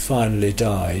 Newton finally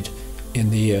died in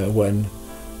the year when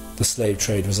the slave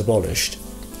trade was abolished,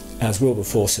 as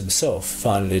Wilberforce himself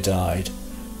finally died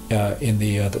in the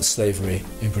year that slavery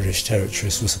in British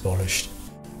territories was abolished.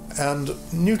 And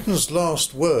Newton's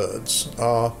last words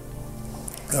are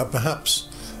perhaps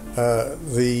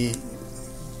the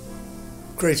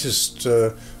greatest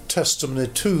testimony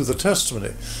to the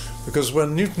testimony, because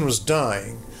when Newton was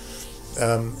dying,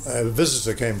 a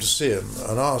visitor came to see him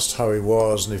and asked how he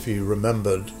was and if he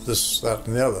remembered this, that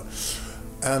and the other.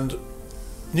 And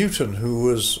Newton, who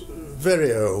was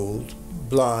very old,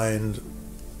 blind,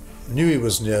 knew he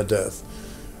was near death,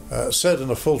 said in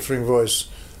a faltering voice,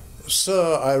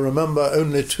 "Sir, I remember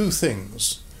only two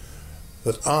things,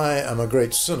 that I am a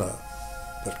great sinner,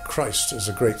 but Christ is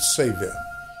a great Saviour."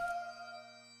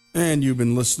 And you've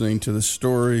been listening to the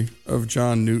story of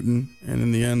John Newton, and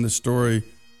in the end, the story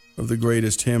of the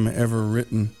greatest hymn ever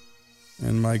written.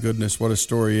 And my goodness, what a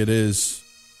story it is,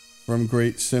 from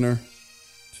great sinner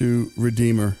to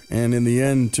redeemer, and in the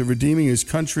end, to redeeming his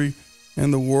country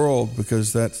and the world,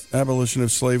 because that abolition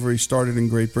of slavery started in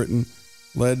Great Britain,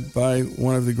 led by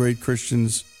one of the great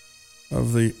Christians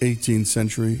of the 18th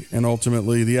century, and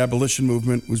ultimately the abolition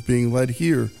movement was being led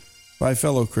here by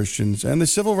fellow Christians, and the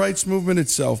civil rights movement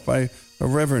itself by a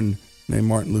reverend named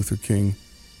Martin Luther King.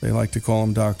 They like to call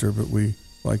him doctor, but we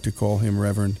like to call him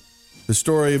reverend. The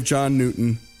story of John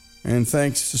Newton, and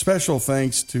special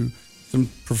thanks to some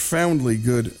profoundly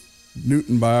good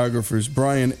Newton biographers,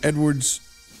 Brian Edwards,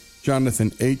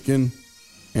 Jonathan Aitken,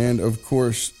 and of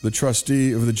course the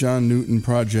trustee of the John Newton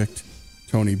Project,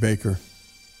 Tony Baker.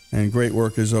 And great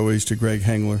work as always to Greg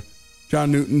Hengler.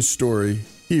 John Newton's story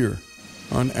here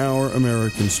on Our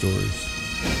American Stories.